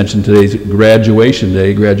Patty just mentioned, today's graduation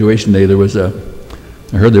day, there was I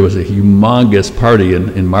heard there was a humongous party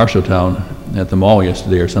in Marshalltown at the mall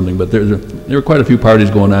yesterday or something, but there were quite a few parties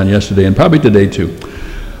going on yesterday and probably today too.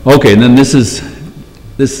 Okay, and then this is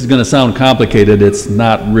going to sound complicated. It's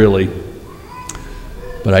not really,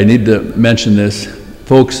 but I need to mention this.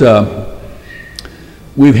 Folks,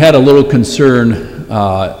 we've had a little concern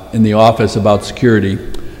in the office about security.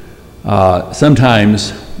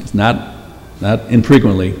 Sometimes, it's not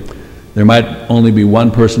infrequently, there might only be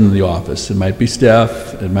one person in the office. It might be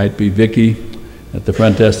Steph, it might be Vicki at the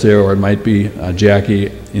front desk there, or it might be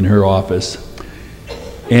Jackie in her office.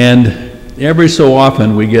 And every so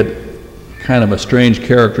often we get kind of a strange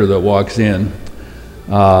character that walks in.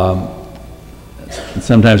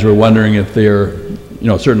 Sometimes we're wondering if they're,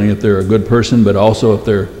 certainly if they're a good person, but also if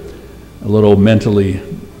they're a little mentally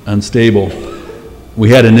unstable. We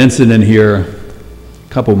had an incident here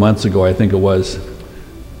couple months ago, I think it was,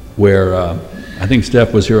 where I think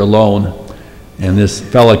Steph was here alone, and this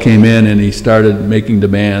fella came in and he started making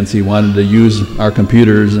demands. He wanted to use our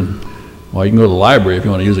computers, and well, you can go to the library if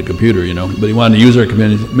you want to use a computer, you know, but he wanted to use our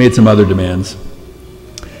computer, made some other demands.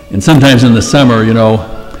 And sometimes in the summer, you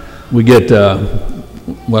know, we get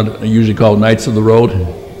what I usually call nights of the road.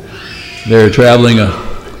 They're traveling,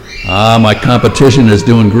 my competition is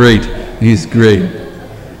doing great. He's great.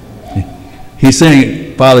 He's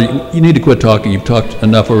saying, Father, you need to quit talking. You've talked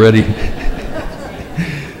enough already.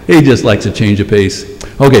 He just likes a change of pace.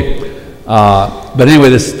 Okay. But anyway,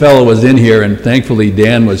 this fellow was in here, and thankfully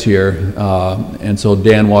Dan was here. And so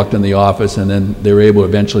Dan walked in the office, and then they were able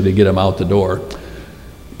eventually to get him out the door.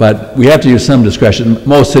 But we have to use some discretion.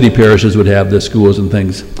 Most city parishes would have the schools and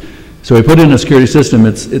things. So we put in a security system.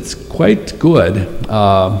 It's quite good.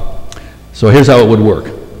 So here's how it would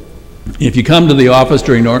work. If you come to the office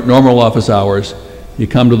during normal office hours, you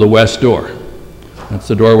come to the west door. That's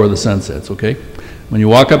the door where the sun sets, okay? When you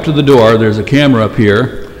walk up to the door, there's a camera up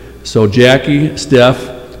here, so Jackie, Steph,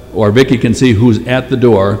 or Vicki can see who's at the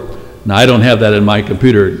door. Now, I don't have that in my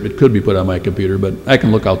computer. It could be put on my computer, but I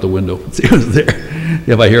can look out the window and see who's there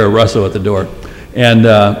if I hear a rustle at the door. And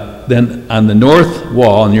then on the north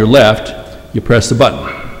wall on your left, you press the button.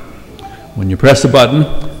 When you press the button,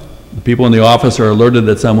 the people in the office are alerted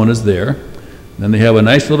that someone is there. Then they have a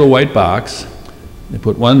nice little white box. They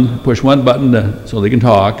push one button so they can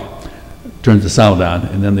talk, turns the sound on,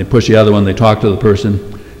 and then they push the other one, they talk to the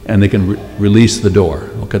person, and they can release the door.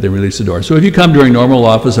 Okay, they release the door. So if you come during normal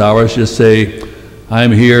office hours, just say,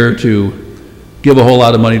 I'm here to give a whole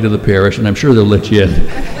lot of money to the parish, and I'm sure they'll let you in.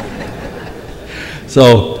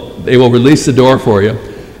 So they will release the door for you.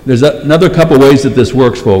 There's another couple ways that this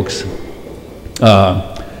works, folks.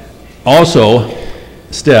 Also,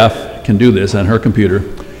 Steph can do this on her computer.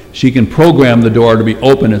 She can program the door to be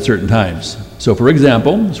open at certain times. So for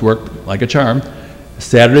example, this worked like a charm.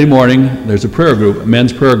 Saturday morning, there's a prayer group, a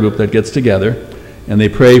men's prayer group that gets together, and they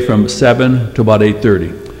pray from 7 to about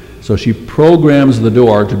 8:30. So she programs the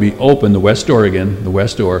door to be open, the west door again, the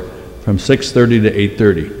west door, from 6:30 to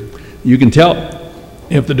 8:30. You can tell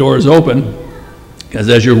if the door is open, because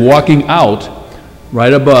as you're walking out,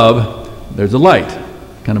 right above, there's a light,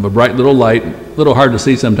 kind of a bright little light, a little hard to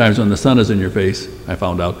see sometimes when the sun is in your face, I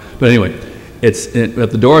found out. But anyway, if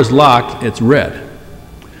the door is locked, it's red.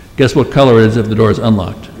 Guess what color it is if the door is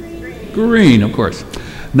unlocked? Green, of course.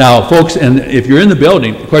 Now, folks, and if you're in the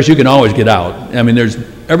building, of course, you can always get out. I mean,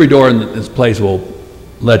 every door in this place will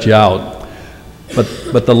let you out.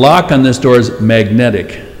 But the lock on this door is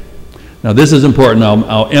magnetic. Now, this is important.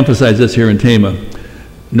 I'll emphasize this here in Tama.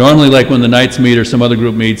 Normally, like when the Knights meet or some other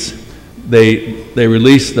group meets, they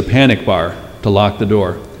release the panic bar to lock the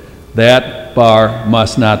door. That bar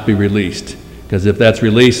must not be released, because if that's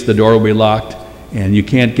released, the door will be locked, and you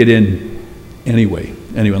can't get in anyway,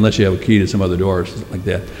 unless you have a key to some other doors like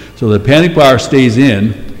that. So the panic bar stays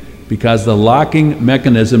in because the locking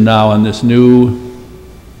mechanism now on this new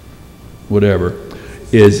whatever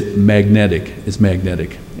is magnetic,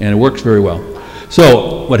 and it works very well.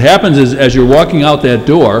 So what happens is, as you're walking out that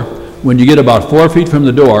door, when you get about 4 feet from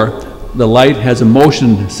the door, the light has a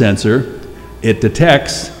motion sensor. It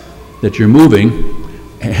detects that you're moving,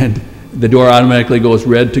 and the door automatically goes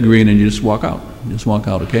red to green, and you just walk out.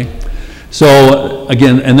 Okay? So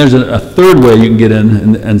again, and there's a third way you can get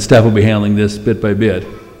in, and Steph will be handling this bit by bit.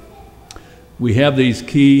 We have these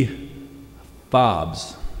key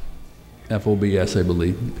fobs, F-O-B-S, I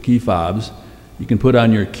believe, key fobs. You can put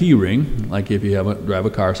on your key ring, like if you drive a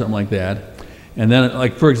car, something like that. And then,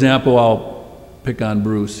 like for example, I'll pick on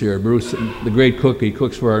Bruce here. Bruce, the great cook, he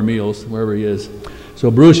cooks for our meals, wherever he is. So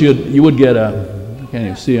Bruce, you would get I can't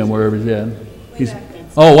even see him wherever he's at.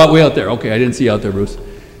 Way out there. Okay, I didn't see you out there, Bruce.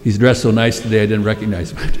 He's dressed so nice today, I didn't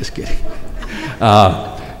recognize him. I'm just kidding.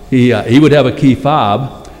 He would have a key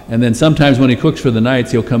fob, and then sometimes when he cooks for the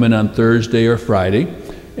Knights, he'll come in on Thursday or Friday,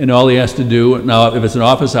 and all he has to do, now if it's in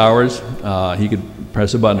office hours, he could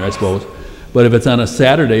press a button, I suppose, but if it's on a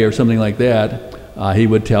Saturday or something like that, he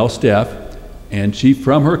would tell Steph, and she,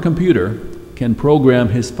 from her computer, can program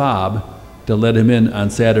his fob to let him in on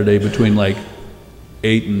Saturday between like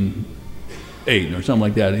 8 and 8 or something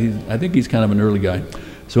like that. I think he's kind of an early guy.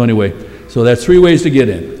 So anyway, so that's 3 ways to get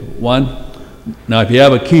in. One, now if you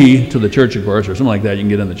have a key to the church, of course, or something like that, you can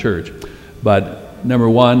get in the church. But number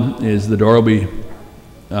 1 is the door will be, you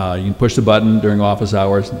can push the button during office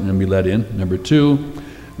hours and then be let in. Number 2,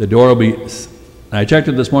 the door will be, I checked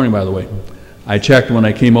it this morning, by the way. I checked when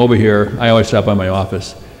I came over here, I always stop by my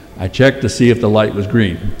office. I checked to see if the light was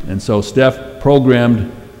green. And so Steph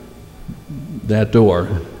programmed that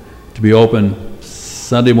door to be open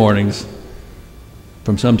Sunday mornings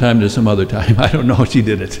from some time to some other time. I don't know if she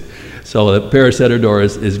did it. So the parish center door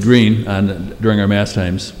is green during our Mass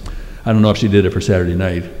times. I don't know if she did it for Saturday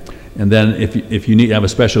night. And then if you have a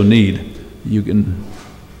special need, you can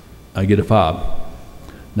get a fob.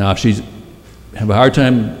 Now, if she's have a hard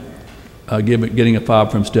time getting a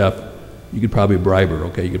fob from Steph, you could probably bribe her,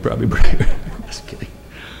 okay? You could probably bribe her. Just kidding.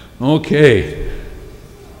 Okay.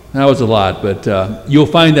 That was a lot, but you'll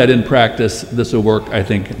find that in practice, this will work, I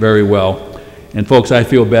think, very well. And folks, I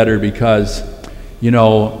feel better because, you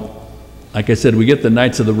know, like I said, we get the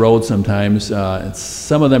Knights of the Road sometimes.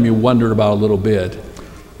 Some of them you wonder about a little bit.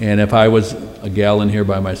 And if I was a gal in here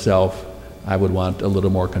by myself, I would want a little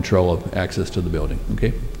more control of access to the building,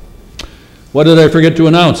 okay? What did I forget to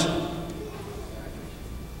announce?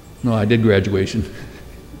 No, I did graduation.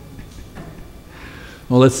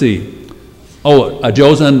 Well, let's see. Oh,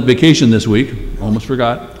 Joe's on vacation this week. Almost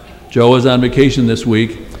forgot. Joe is on vacation this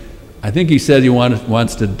week. I think he said he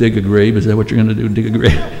wants to dig a grave. Is that what you're going to do, dig a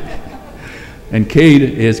grave? And Cade,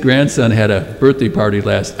 his grandson, had a birthday party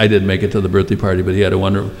I didn't make it to the birthday party, but he had a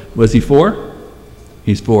wonderful, was he 4?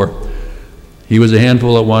 He's 4. He was a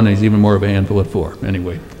handful at 1, and he's even more of a handful at 4.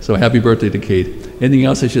 Anyway, so happy birthday to Cade. Anything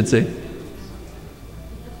else I should say?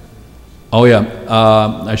 Oh yeah,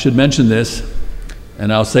 I should mention this,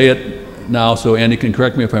 and I'll say it now so Andy can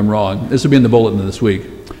correct me if I'm wrong. This will be in the bulletin this week.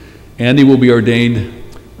 Andy will be ordained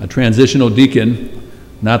a transitional deacon,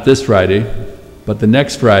 not this Friday, but the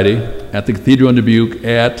next Friday at the Cathedral in Dubuque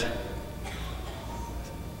at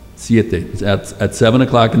 7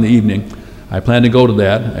 o'clock in the evening. I plan to go to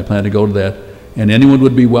that. And anyone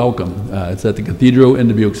would be welcome. It's at the Cathedral in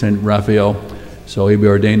Dubuque, St. Raphael. So he'll be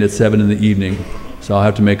ordained at 7 in the evening. So I'll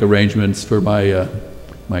have to make arrangements for my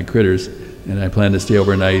critters, and I plan to stay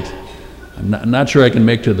overnight. I'm not sure I can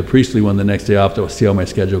make to the priestly one the next day. I'll have to see how my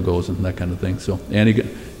schedule goes and that kind of thing. So Andy,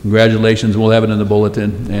 congratulations. We'll have it in the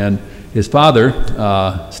bulletin. And his father,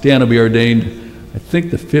 Stan, will be ordained, I think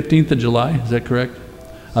the 15th of July. Is that correct?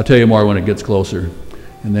 I'll tell you more when it gets closer.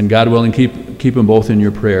 And then God willing, keep them both in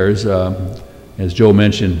your prayers. As Joe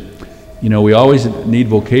mentioned, you know, we always need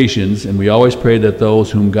vocations, and we always pray that those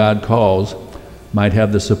whom God calls might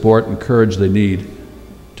have the support and courage they need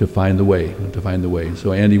to find the way,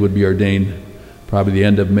 So Andy would be ordained probably the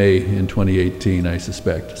end of May in 2018, I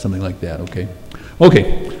suspect, something like that, okay?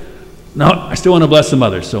 Okay, now I still want to bless the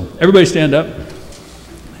mothers, so everybody stand up.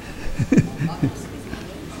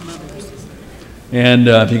 And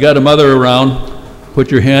if you got a mother around, put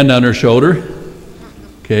your hand on her shoulder,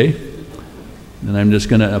 okay? And I'm just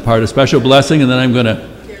going to impart a special blessing, and then I'm going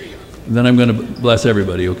to bless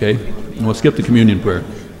everybody, okay? And we'll skip the communion prayer.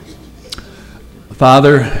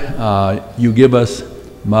 Father, you give us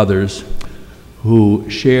mothers who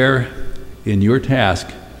share in your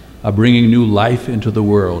task of bringing new life into the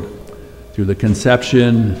world through the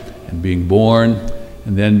conception and being born,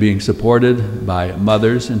 and then being supported by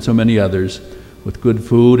mothers and so many others with good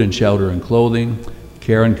food and shelter and clothing,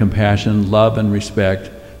 care and compassion, love and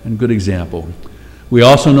respect, and good example. We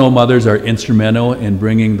also know mothers are instrumental in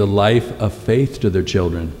bringing the life of faith to their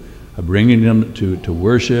children, of bringing them to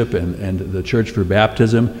worship and the church for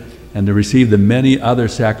baptism, and to receive the many other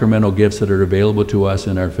sacramental gifts that are available to us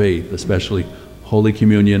in our faith, especially Holy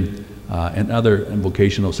Communion and other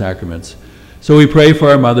vocational sacraments. So we pray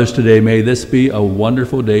for our mothers today. May this be a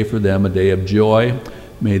wonderful day for them, a day of joy.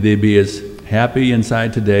 May they be as happy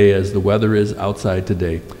inside today as the weather is outside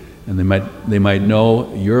today. And they might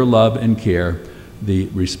know your love and care, the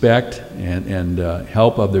respect and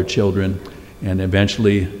help of their children, and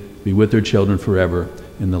eventually be with their children forever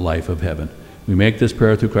in the life of heaven. We make this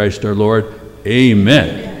prayer through Christ our Lord.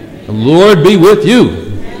 Amen. The Lord be with you.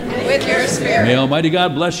 And with your spirit. May Almighty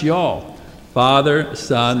God bless you all. Father,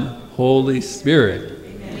 Son, Holy Spirit.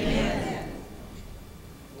 Amen.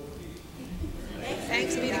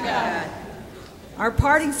 Thanks be to God. Our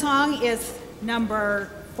parting song is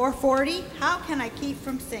number 440, How Can I Keep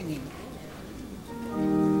From Singing?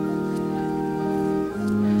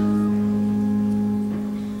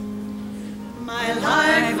 My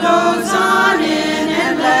life goes on in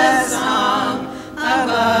endless song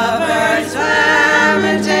above.